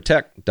consumer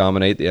tech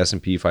dominate the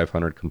S&P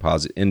 500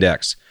 Composite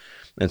Index.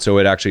 And so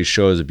it actually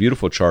shows a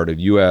beautiful chart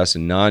of U.S.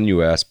 and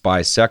non-U.S.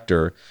 by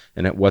sector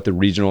and at what the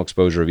regional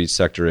exposure of each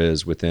sector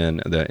is within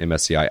the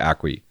MSCI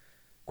ACWI.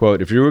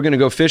 Quote, if you were going to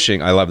go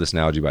fishing, I love this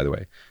analogy, by the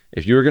way.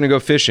 If you were going to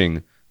go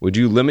fishing, would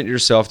you limit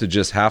yourself to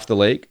just half the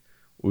lake?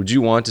 Or would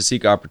you want to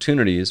seek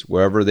opportunities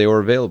wherever they were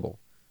available?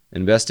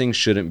 Investing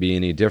shouldn't be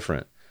any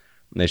different.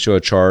 And they show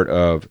a chart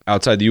of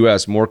outside the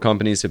U.S., more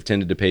companies have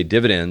tended to pay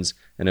dividends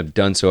and have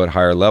done so at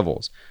higher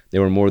levels.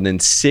 There were more than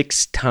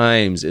 6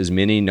 times as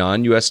many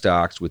non-U.S.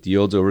 stocks with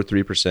yields over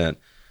 3%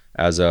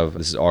 as of,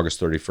 this is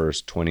August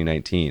 31st,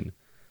 2019.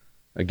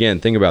 Again,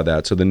 think about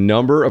that. So the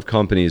number of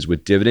companies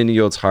with dividend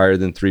yields higher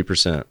than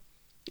 3%.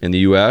 In the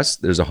U.S.,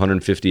 there's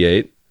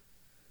 158.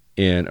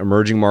 In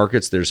emerging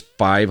markets, there's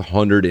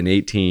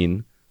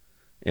 518.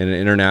 And in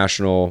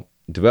international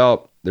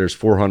developed, there's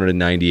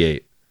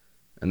 498.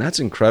 And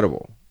that's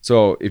incredible.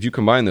 So if you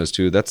combine those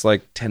two, that's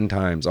like 10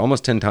 times,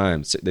 almost 10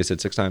 times. They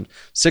said 6 times.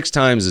 6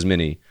 times as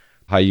many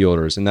high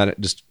yielders. And that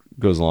just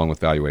goes along with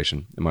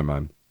valuation in my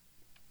mind.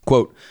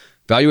 Quote,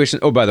 valuation,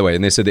 oh, by the way,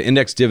 and they said the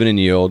index dividend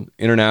yield,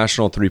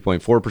 international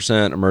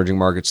 3.4%, emerging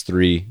markets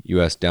 3%,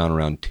 US down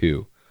around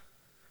 2%.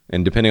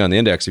 And depending on the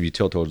index, if you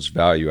tilt towards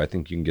value, I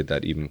think you can get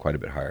that even quite a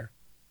bit higher.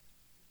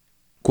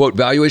 Quote,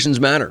 valuations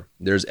matter.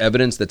 There's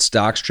evidence that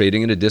stocks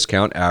trading at a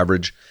discount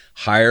average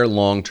higher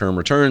long-term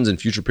returns in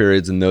future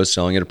periods than those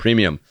selling at a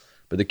premium.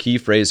 But the key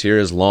phrase here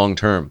is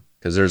long-term,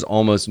 because there's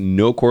almost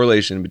no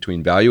correlation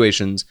between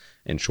valuations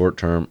and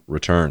short-term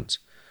returns.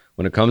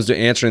 When it comes to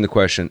answering the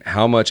question,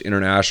 how much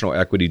international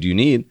equity do you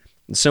need?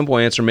 The simple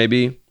answer may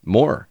be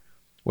more.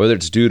 Whether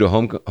it's due to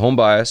home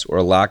bias or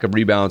a lack of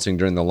rebalancing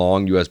during the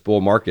long U.S.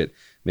 bull market,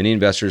 many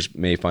investors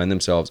may find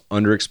themselves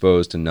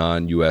underexposed to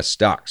non-U.S.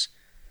 stocks.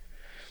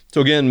 So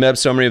again, MEB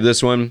summary of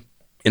this one,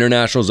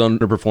 international's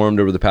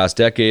underperformed over the past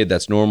decade.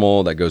 That's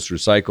normal. That goes through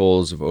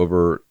cycles of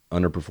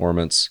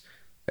underperformance.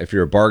 If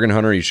you're a bargain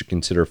hunter, you should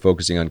consider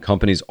focusing on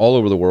companies all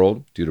over the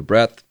world due to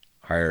breadth,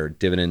 higher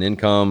dividend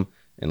income,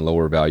 and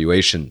lower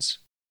valuations.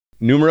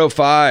 Numero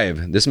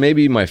 5, this may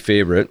be my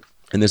favorite,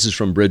 and this is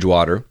from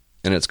Bridgewater,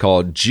 and it's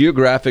called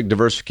Geographic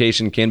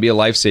Diversification Can Be a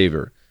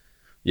Lifesaver,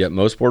 yet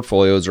most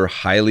portfolios are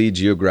highly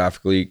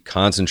geographically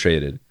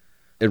concentrated.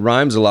 It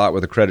rhymes a lot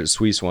with the Credit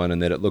Suisse one in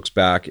that it looks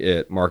back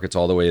at markets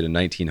all the way to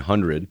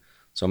 1900.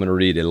 So I'm going to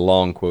read a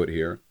long quote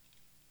here.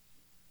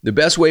 The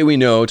best way we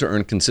know to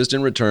earn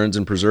consistent returns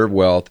and preserve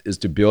wealth is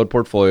to build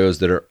portfolios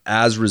that are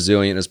as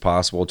resilient as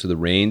possible to the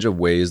range of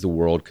ways the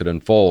world could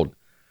unfold.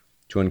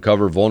 To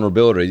uncover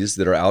vulnerabilities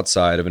that are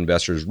outside of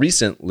investors'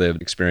 recent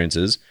lived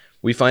experiences,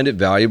 we find it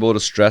valuable to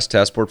stress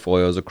test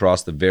portfolios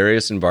across the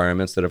various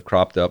environments that have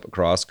cropped up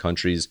across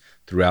countries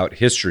throughout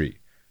history.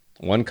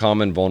 One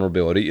common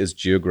vulnerability is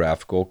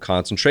geographical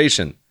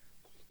concentration.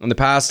 In the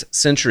past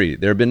century,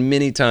 there have been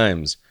many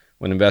times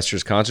when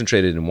investors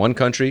concentrated in one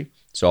country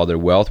saw their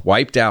wealth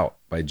wiped out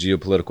by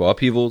geopolitical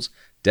upheavals,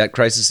 debt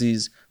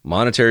crises,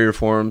 monetary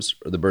reforms,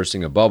 or the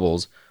bursting of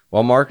bubbles,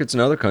 while markets in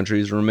other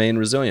countries remain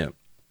resilient.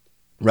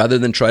 Rather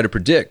than try to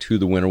predict who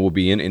the winner will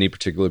be in any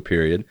particular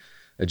period,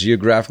 a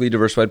geographically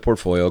diversified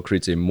portfolio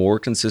creates a more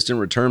consistent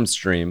return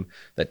stream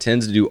that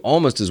tends to do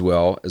almost as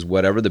well as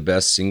whatever the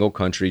best single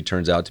country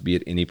turns out to be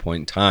at any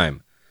point in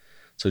time.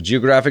 So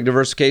geographic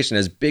diversification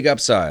has big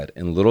upside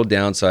and little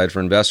downside for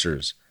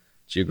investors.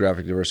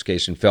 Geographic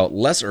diversification felt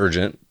less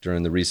urgent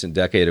during the recent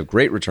decade of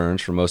great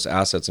returns for most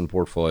assets and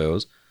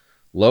portfolios.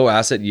 Low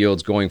asset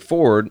yields going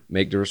forward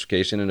make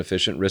diversification and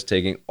efficient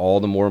risk-taking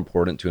all the more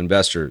important to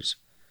investors.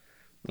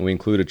 We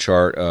include a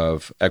chart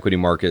of equity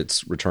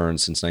markets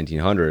returns since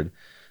 1900,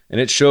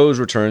 and it shows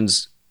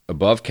returns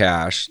above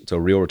cash, so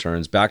real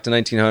returns, back to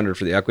 1900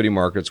 for the equity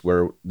markets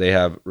where they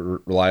have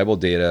reliable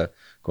data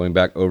going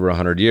back over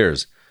 100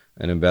 years.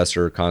 An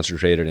investor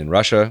concentrated in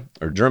Russia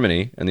or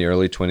Germany in the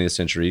early 20th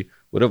century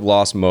would have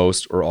lost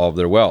most or all of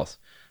their wealth,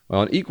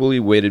 while an equally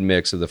weighted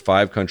mix of the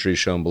 5 countries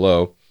shown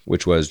below,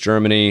 which was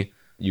Germany,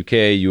 UK,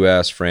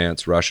 US,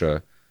 France,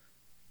 Russia,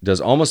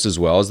 does almost as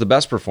well as the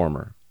best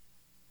performer.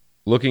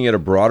 Looking at a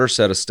broader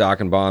set of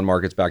stock and bond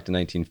markets back to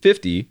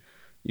 1950,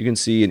 you can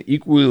see an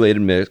equally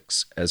weighted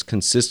mix has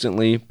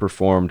consistently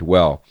performed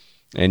well.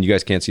 And you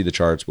guys can't see the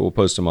charts, but we'll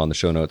post them on the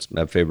show notes,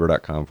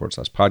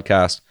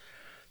 mebfaber.com/podcast.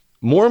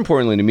 More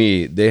importantly to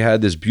me, they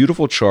had this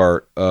beautiful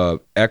chart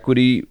of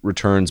equity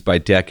returns by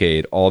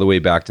decade all the way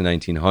back to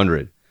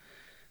 1900.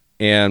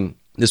 And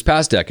this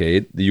past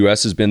decade, the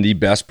US has been the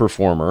best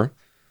performer,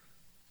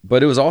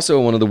 but it was also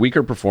one of the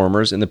weaker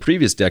performers in the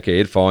previous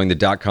decade following the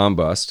dot-com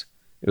bust.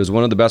 It was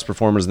one of the best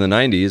performers in the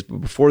 90s, but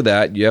before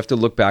that, you have to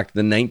look back to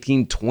the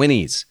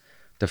 1920s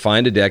to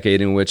find a decade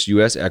in which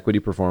US equity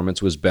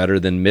performance was better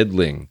than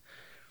middling.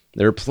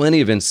 There are plenty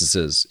of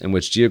instances in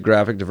which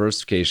geographic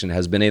diversification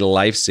has been a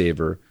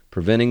lifesaver,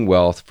 preventing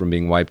wealth from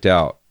being wiped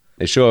out.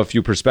 They show a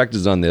few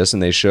perspectives on this,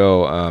 and they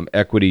show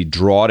equity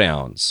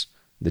drawdowns,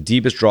 the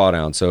deepest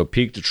drawdown, so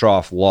peak to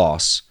trough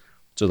loss.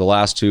 So the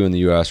last two in the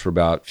US were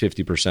about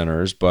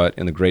 50%ers, but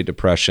in the Great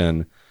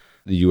Depression,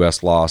 the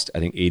US lost, I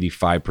think,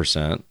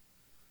 85%.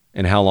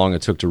 And how long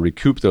it took to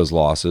recoup those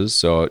losses.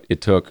 So it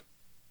took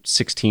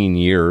 16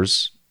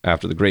 years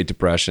after the Great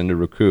Depression to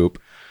recoup.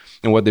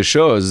 And what this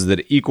shows is that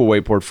an equal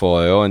weight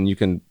portfolio, and you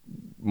can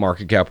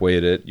market cap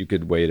weight it, you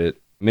could weight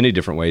it many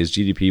different ways,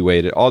 GDP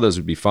weight it, all those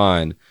would be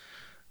fine.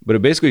 But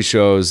it basically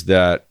shows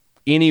that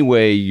any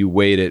way you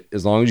weight it,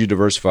 as long as you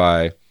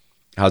diversify,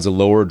 has a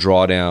lower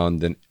drawdown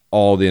than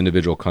all the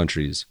individual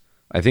countries.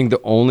 I think the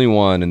only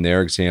one in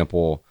their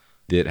example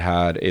that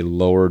had a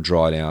lower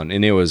drawdown,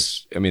 and it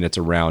was, I mean, it's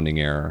a rounding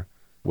error,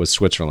 was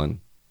Switzerland,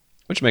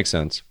 which makes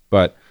sense.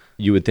 But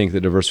you would think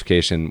that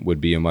diversification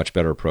would be a much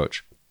better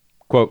approach.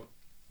 Quote,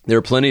 there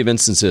are plenty of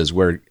instances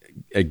where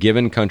a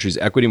given country's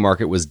equity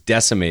market was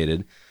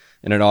decimated,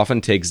 and it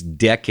often takes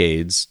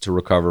decades to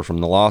recover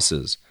from the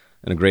losses.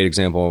 And a great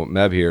example,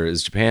 Meb here,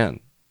 is Japan.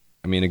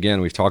 I mean,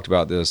 again, we've talked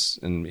about this,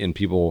 and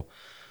people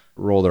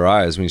roll their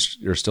eyes when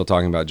you're still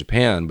talking about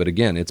Japan. But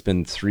again, it's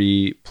been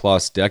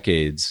 3+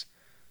 decades,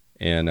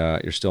 and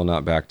you're still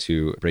not back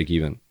to break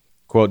even.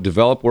 Quote,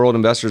 developed world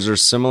investors are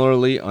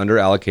similarly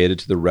underallocated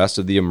to the rest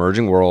of the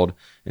emerging world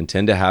and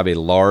tend to have a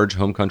large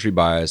home country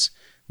bias,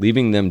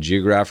 leaving them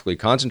geographically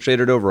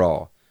concentrated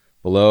overall.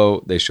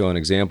 Below, they show an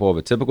example of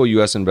a typical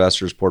U.S.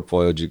 investor's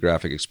portfolio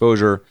geographic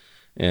exposure,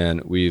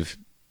 and we've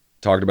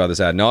talked about this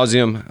ad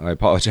nauseum. I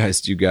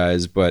apologize to you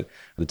guys, but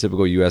the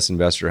typical U.S.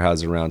 investor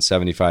has around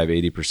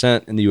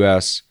 75-80% in the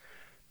U.S.,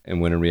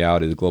 and when in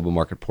reality, the global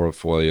market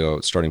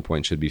portfolio starting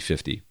point should be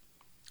 50.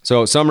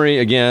 So summary,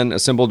 again, a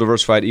simple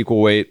diversified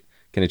equal weight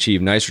can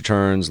achieve nice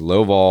returns,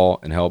 low vol,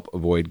 and help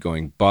avoid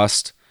going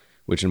bust,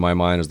 which in my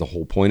mind is the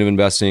whole point of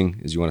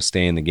investing, is you want to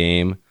stay in the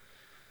game.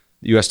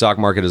 The U.S. stock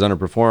market has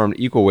underperformed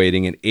equal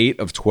weighting in 8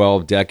 of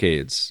 12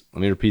 decades.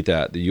 Let me repeat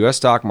that. The U.S.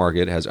 stock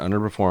market has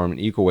underperformed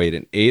equal weight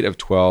in 8 of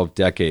 12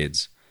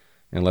 decades.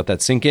 And let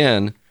that sink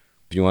in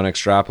if you want to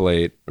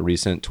extrapolate the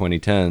recent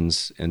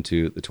 2010s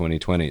into the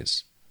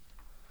 2020s.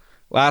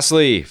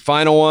 Lastly,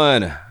 final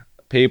one.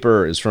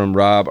 Paper is from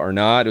Rob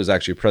Arnott. It was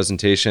actually a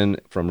presentation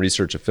from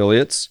Research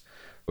Affiliates,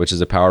 which is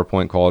a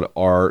PowerPoint called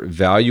Are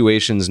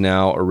Valuations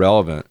Now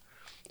Irrelevant?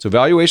 So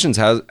valuations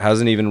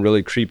hasn't even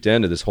really creeped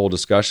into this whole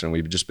discussion.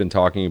 We've just been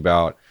talking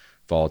about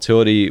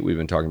volatility. We've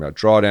been talking about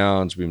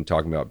drawdowns. We've been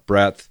talking about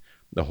breadth,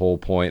 the whole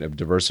point of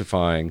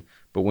diversifying.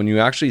 But when you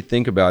actually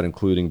think about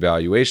including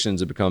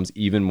valuations, it becomes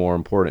even more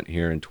important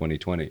here in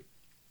 2020.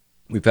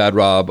 We've had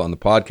Rob on the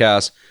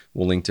podcast.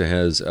 We'll link to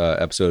his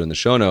episode in the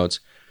show notes.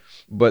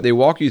 But they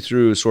walk you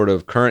through sort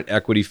of current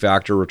equity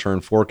factor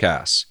return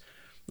forecasts.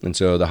 And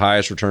so the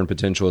highest return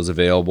potential is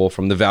available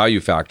from the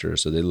value factor.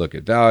 So they look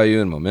at value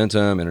and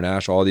momentum,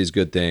 international, all these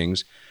good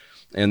things.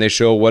 And they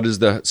show what is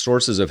the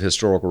sources of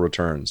historical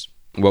returns.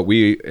 What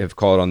we have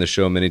called on this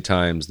show many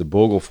times the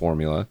Bogle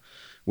formula,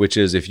 which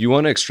is if you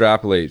want to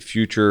extrapolate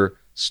future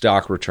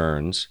stock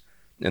returns,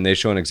 and they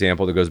show an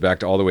example that goes back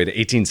to all the way to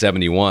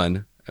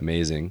 1871,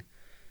 amazing,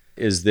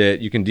 is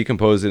that you can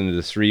decompose it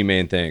into 3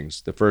 main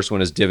things. The first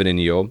one is dividend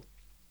yield,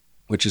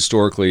 which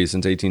historically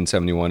since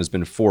 1871 has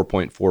been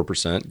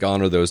 4.4%.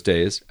 Gone are those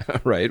days,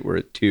 right? We're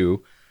at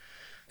 2.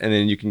 And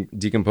then you can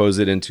decompose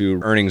it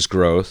into earnings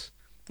growth.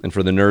 And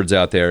for the nerds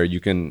out there, you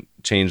can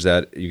change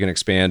that. You can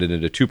expand it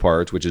into 2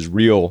 parts, which is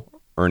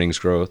real earnings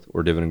growth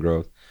or dividend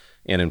growth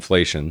and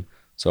inflation.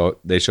 So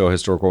they show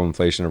historical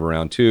inflation of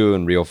around 2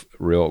 and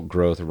real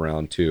growth of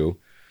around 2.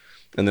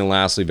 And then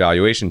lastly,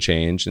 valuation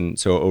change. And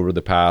so over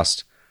the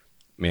past,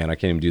 man, I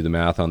can't even do the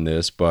math on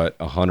this, but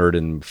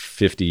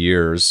 150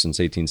 years since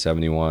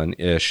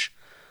 1871-ish,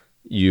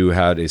 you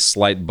had a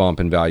slight bump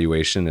in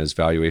valuation as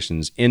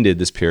valuations ended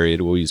this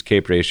period. We'll use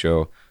CAPE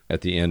ratio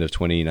at the end of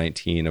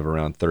 2019 of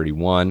around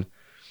 31.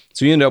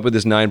 So you end up with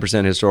this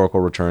 9% historical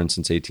return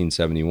since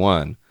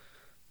 1871.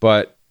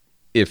 But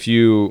if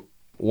you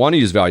want to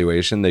use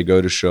valuation, they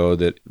go to show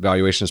that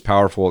valuation is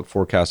powerful at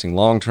forecasting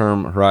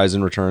long-term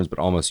horizon returns, but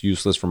almost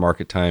useless for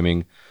market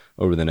timing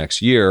over the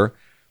next year.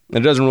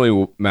 And it doesn't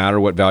really matter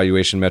what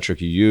valuation metric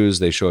you use.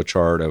 They show a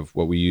chart of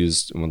what we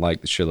used,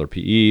 like the Shiller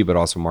PE, but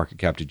also market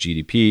cap to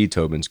GDP,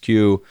 Tobin's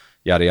Q,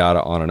 yada,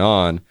 yada, on and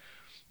on.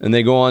 And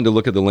they go on to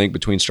look at the link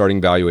between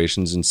starting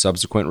valuations and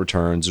subsequent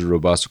returns is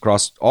robust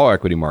across all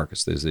equity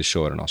markets. They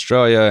show it in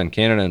Australia and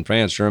Canada and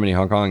France, Germany,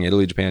 Hong Kong,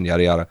 Italy, Japan,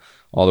 yada, yada,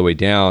 all the way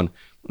down.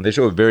 They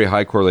show a very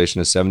high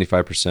correlation of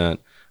 75%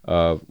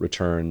 of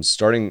returns,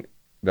 starting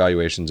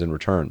valuations and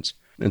returns.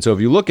 And so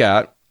if you look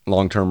at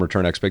long-term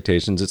return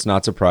expectations, it's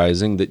not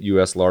surprising that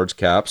U.S. large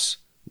caps,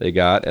 they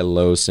got at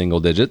low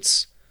single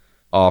digits.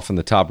 Off in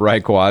the top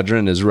right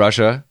quadrant is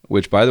Russia,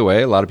 which, by the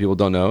way, a lot of people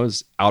don't know,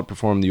 has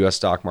outperformed the U.S.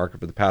 stock market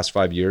for the past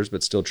 5 years,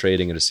 but still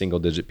trading at a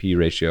single-digit P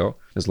ratio.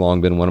 Has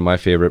long been one of my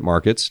favorite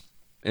markets.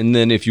 And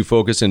then if you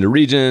focus into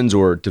regions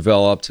or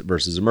developed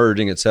versus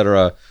emerging, et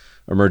cetera,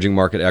 emerging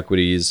market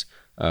equities,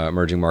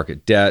 emerging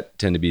market debt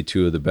tend to be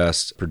two of the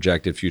best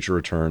projected future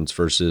returns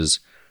versus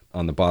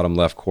on the bottom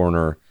left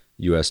corner,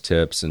 U.S.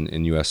 tips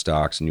and U.S.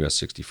 stocks and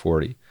U.S.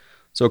 60/40.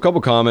 So a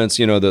couple comments,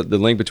 the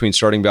link between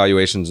starting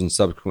valuations and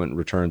subsequent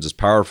returns is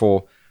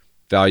powerful.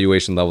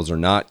 Valuation levels are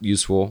not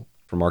useful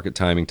for market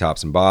timing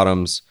tops and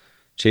bottoms.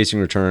 Chasing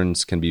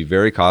returns can be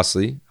very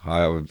costly.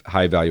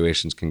 High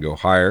valuations can go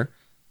higher,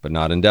 but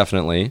not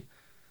indefinitely.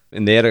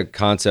 And they had a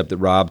concept that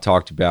Rob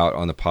talked about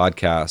on the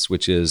podcast,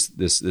 which is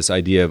this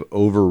idea of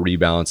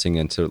over-rebalancing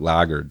into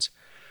laggards.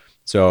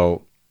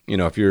 So,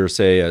 if you're,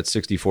 say, a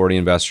 60/40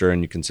 investor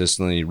and you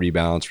consistently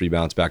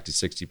rebalance back to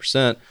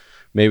 60%,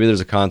 maybe there's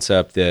a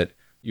concept that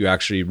you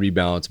actually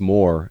rebalance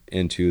more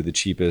into the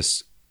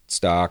cheapest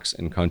stocks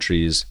and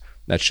countries.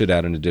 That should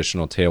add an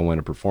additional tailwind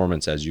of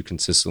performance as you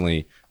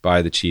consistently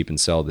buy the cheap and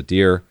sell the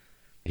dear.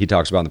 He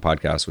talks about in the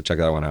podcast, so check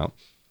that one out.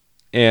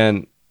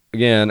 And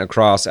again,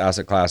 across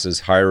asset classes,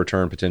 higher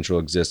return potential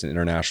exists in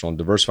international and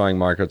diversifying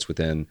markets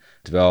within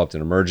developed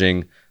and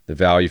emerging. The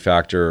value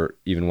factor,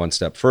 even one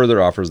step further,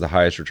 offers the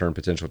highest return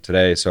potential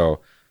today. So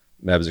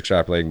Meb is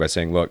extrapolating by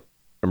saying, look,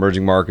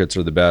 emerging markets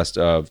are the best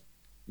of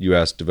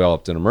U.S.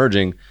 developed and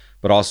emerging,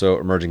 but also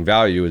emerging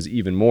value is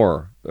even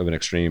more of an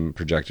extreme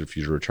projected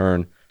future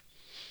return.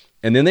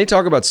 And then they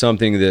talk about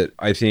something that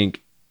I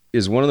think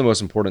is one of the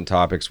most important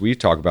topics we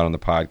talk about on the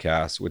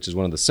podcast, which is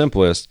one of the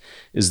simplest,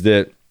 is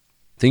that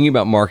thinking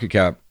about market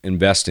cap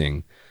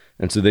investing.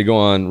 And so they go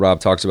on, Rob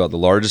talks about the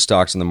largest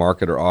stocks in the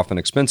market are often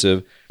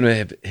expensive and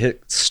have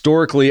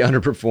historically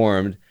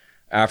underperformed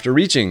after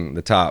reaching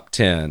the top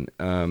 10.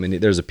 And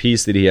there's a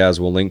piece that he has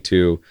we'll link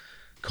to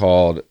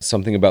called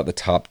something about the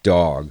top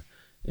dog.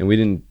 And we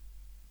didn't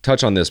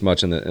touch on this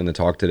much in the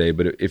talk today,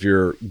 but if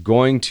you're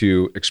going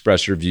to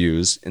express your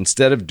views,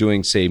 instead of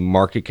doing, say,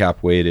 market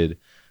cap weighted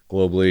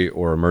globally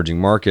or emerging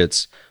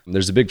markets,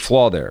 there's a big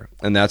flaw there.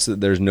 And that's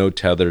that there's no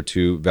tether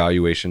to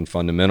valuation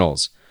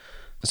fundamentals.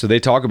 So they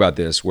talk about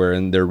this, where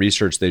in their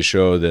research, they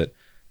show that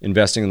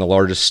investing in the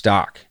largest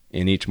stock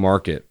in each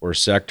market or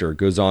sector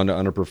goes on to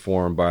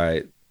underperform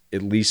by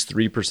at least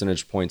 3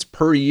 percentage points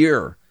per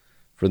year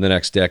for the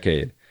next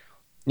decade.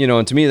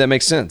 And to me, that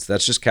makes sense.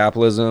 That's just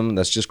capitalism.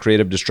 That's just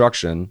creative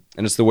destruction.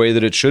 And it's the way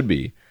that it should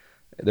be.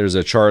 There's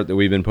a chart that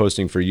we've been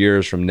posting for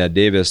years from Ned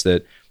Davis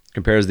that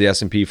compares the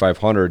S&P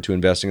 500 to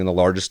investing in the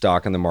largest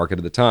stock in the market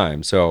at the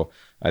time. So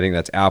I think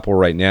that's Apple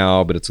right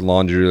now, but it's a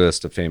laundry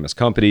list of famous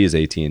companies,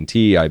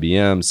 AT&T,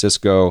 IBM,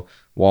 Cisco,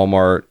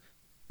 Walmart,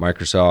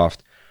 Microsoft,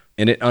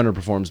 and it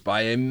underperforms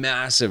by a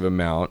massive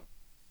amount,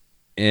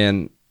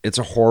 and it's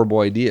a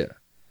horrible idea.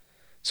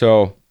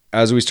 So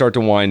as we start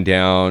to wind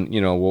down,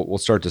 we'll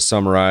start to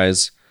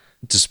summarize.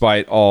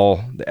 Despite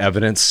all the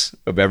evidence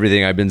of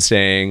everything I've been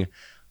saying,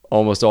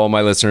 almost all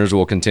my listeners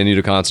will continue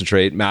to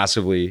concentrate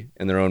massively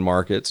in their own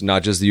markets,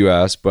 not just the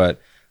U.S.,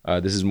 but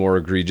this is more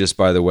egregious,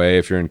 by the way.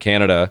 If you're in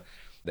Canada,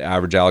 the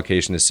average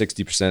allocation is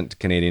 60% to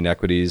Canadian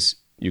equities.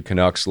 You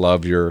Canucks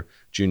love your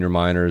junior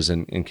miners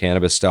and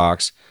cannabis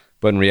stocks,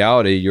 but in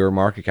reality, your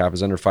market cap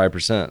is under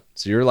 5%.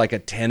 So you're like a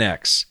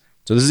 10x.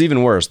 So this is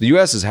even worse. The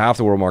U.S. is half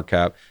the world market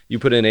cap. You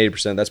put in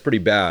 80%, that's pretty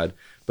bad.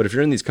 But if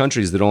you're in these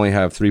countries that only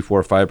have 3,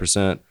 4,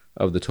 5%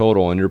 of the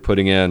total, and you're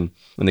putting in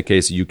the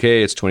case of UK,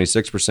 it's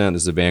 26%.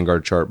 This is a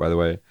Vanguard chart, by the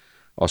way.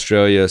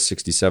 Australia,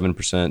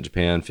 67%.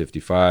 Japan,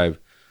 55%.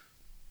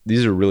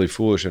 These are really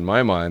foolish in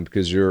my mind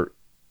because you're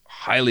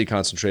highly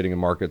concentrating in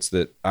markets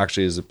that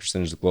actually, as a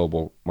percentage of the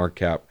global market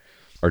cap,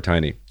 are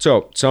tiny.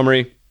 So,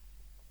 summary,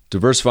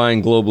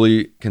 diversifying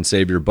globally can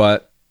save your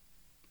butt,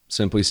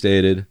 simply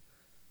stated.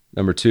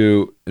 Number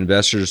 2,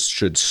 investors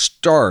should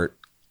start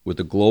with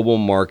the global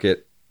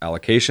market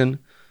allocation,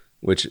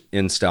 which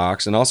in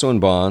stocks and also in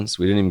bonds,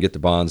 we didn't even get to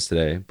bonds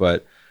today,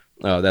 but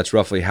that's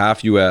roughly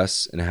half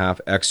US and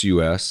half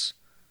ex-US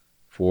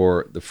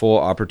for the full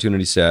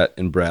opportunity set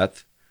and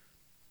breadth.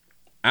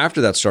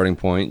 After that starting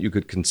point, you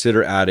could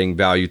consider adding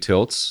value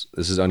tilts.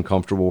 This is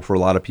uncomfortable for a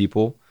lot of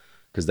people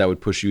because that would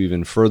push you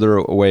even further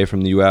away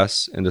from the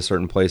US into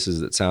certain places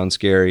that sound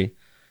scary.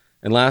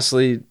 And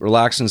lastly,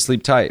 relax and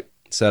sleep tight.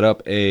 Set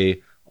up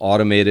a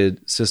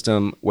automated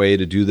system way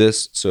to do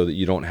this so that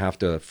you don't have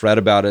to fret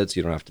about it, so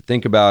you don't have to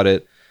think about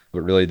it, but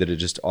really that it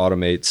just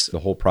automates the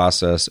whole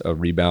process of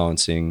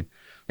rebalancing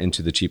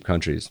into the cheap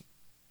countries.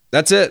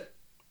 That's it.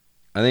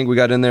 I think we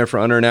got in there for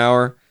under an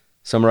hour,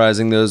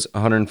 summarizing those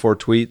 104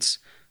 tweets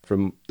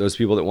from those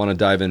people that want to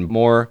dive in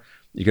more.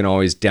 You can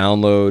always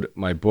download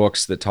my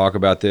books that talk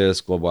about this,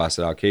 Global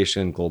Asset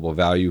Allocation, Global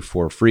Value,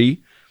 for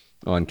free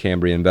on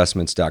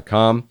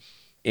CambriaInvestments.com.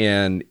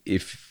 And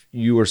if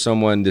you or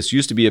someone, this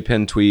used to be a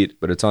pinned tweet,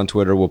 but it's on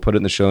Twitter, we'll put it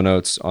in the show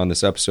notes on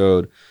this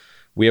episode.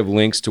 We have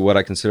links to what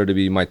I consider to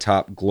be my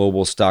top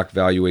global stock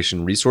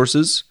valuation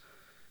resources.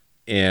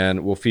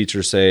 And we'll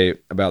feature, say,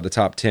 about the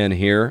top 10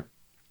 here.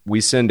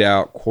 We send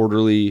out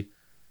quarterly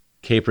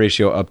CAPE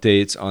ratio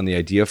updates on the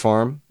Idea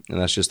Farm, and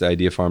that's just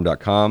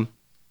theideafarm.com.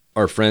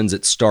 Our friends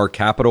at Star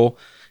Capital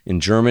in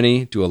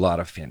Germany do a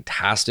lot of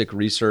fantastic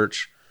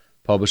research,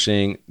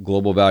 publishing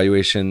global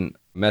valuation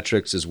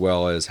metrics as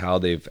well as how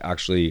they've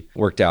actually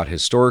worked out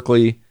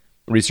historically.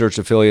 Research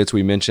Affiliates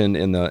we mentioned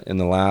in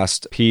the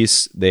last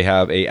piece, they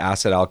have a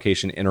asset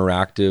allocation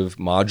interactive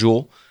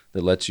module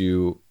that lets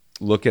you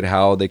look at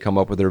how they come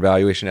up with their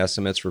valuation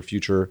estimates for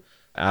future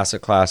asset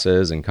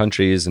classes and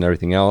countries and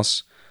everything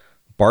else.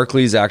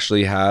 Barclays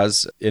actually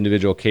has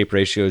individual CAPE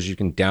ratios you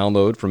can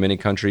download for many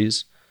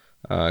countries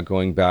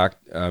going back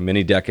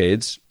many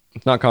decades.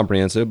 It's not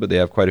comprehensive, but they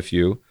have quite a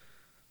few.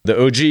 The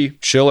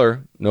OG,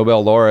 Shiller,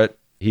 Nobel laureate,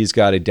 he's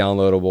got a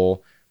downloadable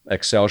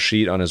Excel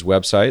sheet on his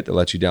website that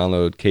lets you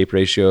download CAPE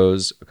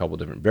ratios, a couple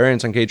different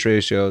variants on CAPE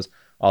ratios,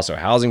 also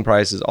housing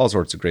prices, all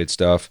sorts of great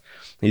stuff.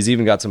 He's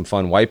even got some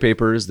fun white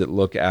papers that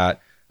look at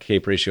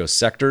CAPE ratio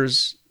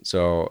sectors.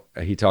 So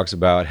he talks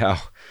about how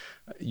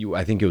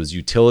I think it was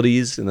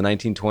utilities in the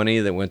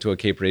 1920s that went to a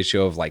CAPE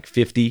ratio of like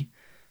 50.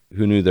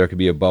 Who knew there could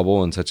be a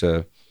bubble in such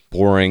a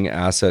boring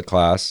asset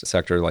class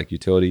sector like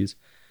utilities?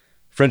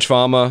 French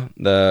Fama,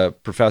 the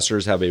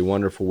professors have a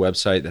wonderful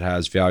website that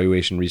has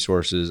valuation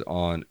resources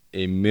on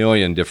a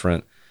million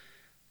different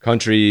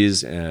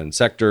countries and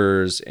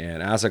sectors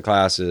and asset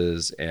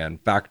classes and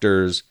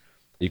factors.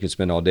 You can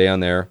spend all day on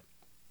there.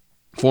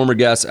 Former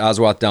guest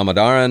Aswath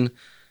Damodaran,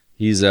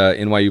 he's a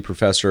NYU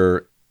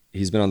professor.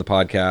 He's been on the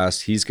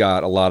podcast. He's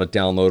got a lot of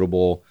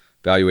downloadable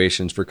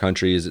valuations for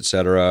countries,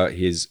 etc.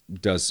 He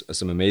does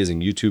some amazing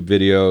YouTube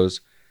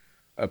videos.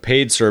 A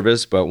paid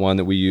service, but one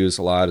that we use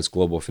a lot is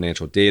Global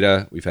Financial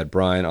Data. We've had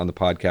Brian on the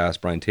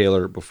podcast, Brian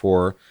Taylor,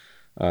 before.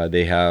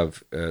 They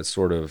have a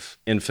sort of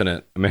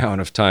infinite amount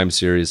of time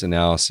series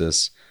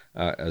analysis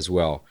as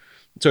well.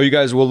 So you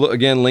guys will,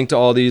 again, link to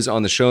all these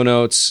on the show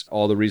notes,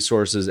 all the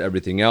resources,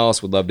 everything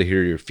else. Would love to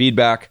hear your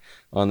feedback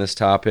on this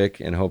topic,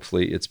 and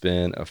hopefully it's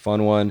been a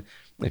fun one.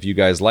 If you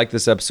guys like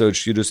this episode,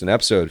 shoot us an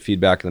episode,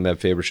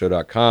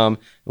 feedback@themebfabershow.com,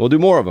 and we'll do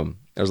more of them.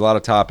 There's a lot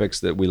of topics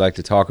that we like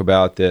to talk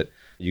about that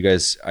you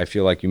guys, I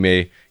feel like you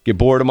may get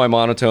bored of my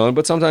monotone,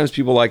 but sometimes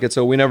people like it,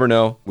 so we never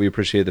know. We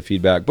appreciate the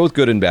feedback, both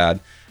good and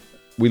bad.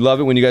 We love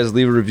it when you guys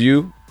leave a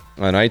review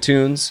on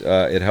iTunes.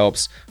 It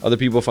helps other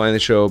people find the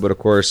show, but of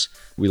course,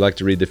 we like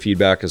to read the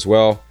feedback as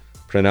well.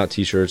 Print out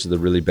t-shirts of the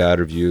really bad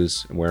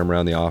reviews and wear them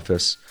around the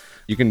office.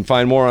 You can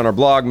find more on our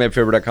blog,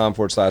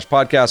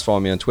 mebfaber.com/podcast. Follow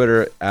me on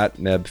Twitter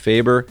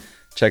 @mebfaber.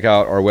 Check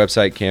out our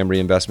website,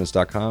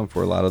 CambriaInvestments.com,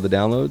 for a lot of the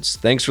downloads.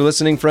 Thanks for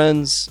listening,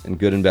 friends, and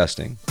good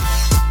investing.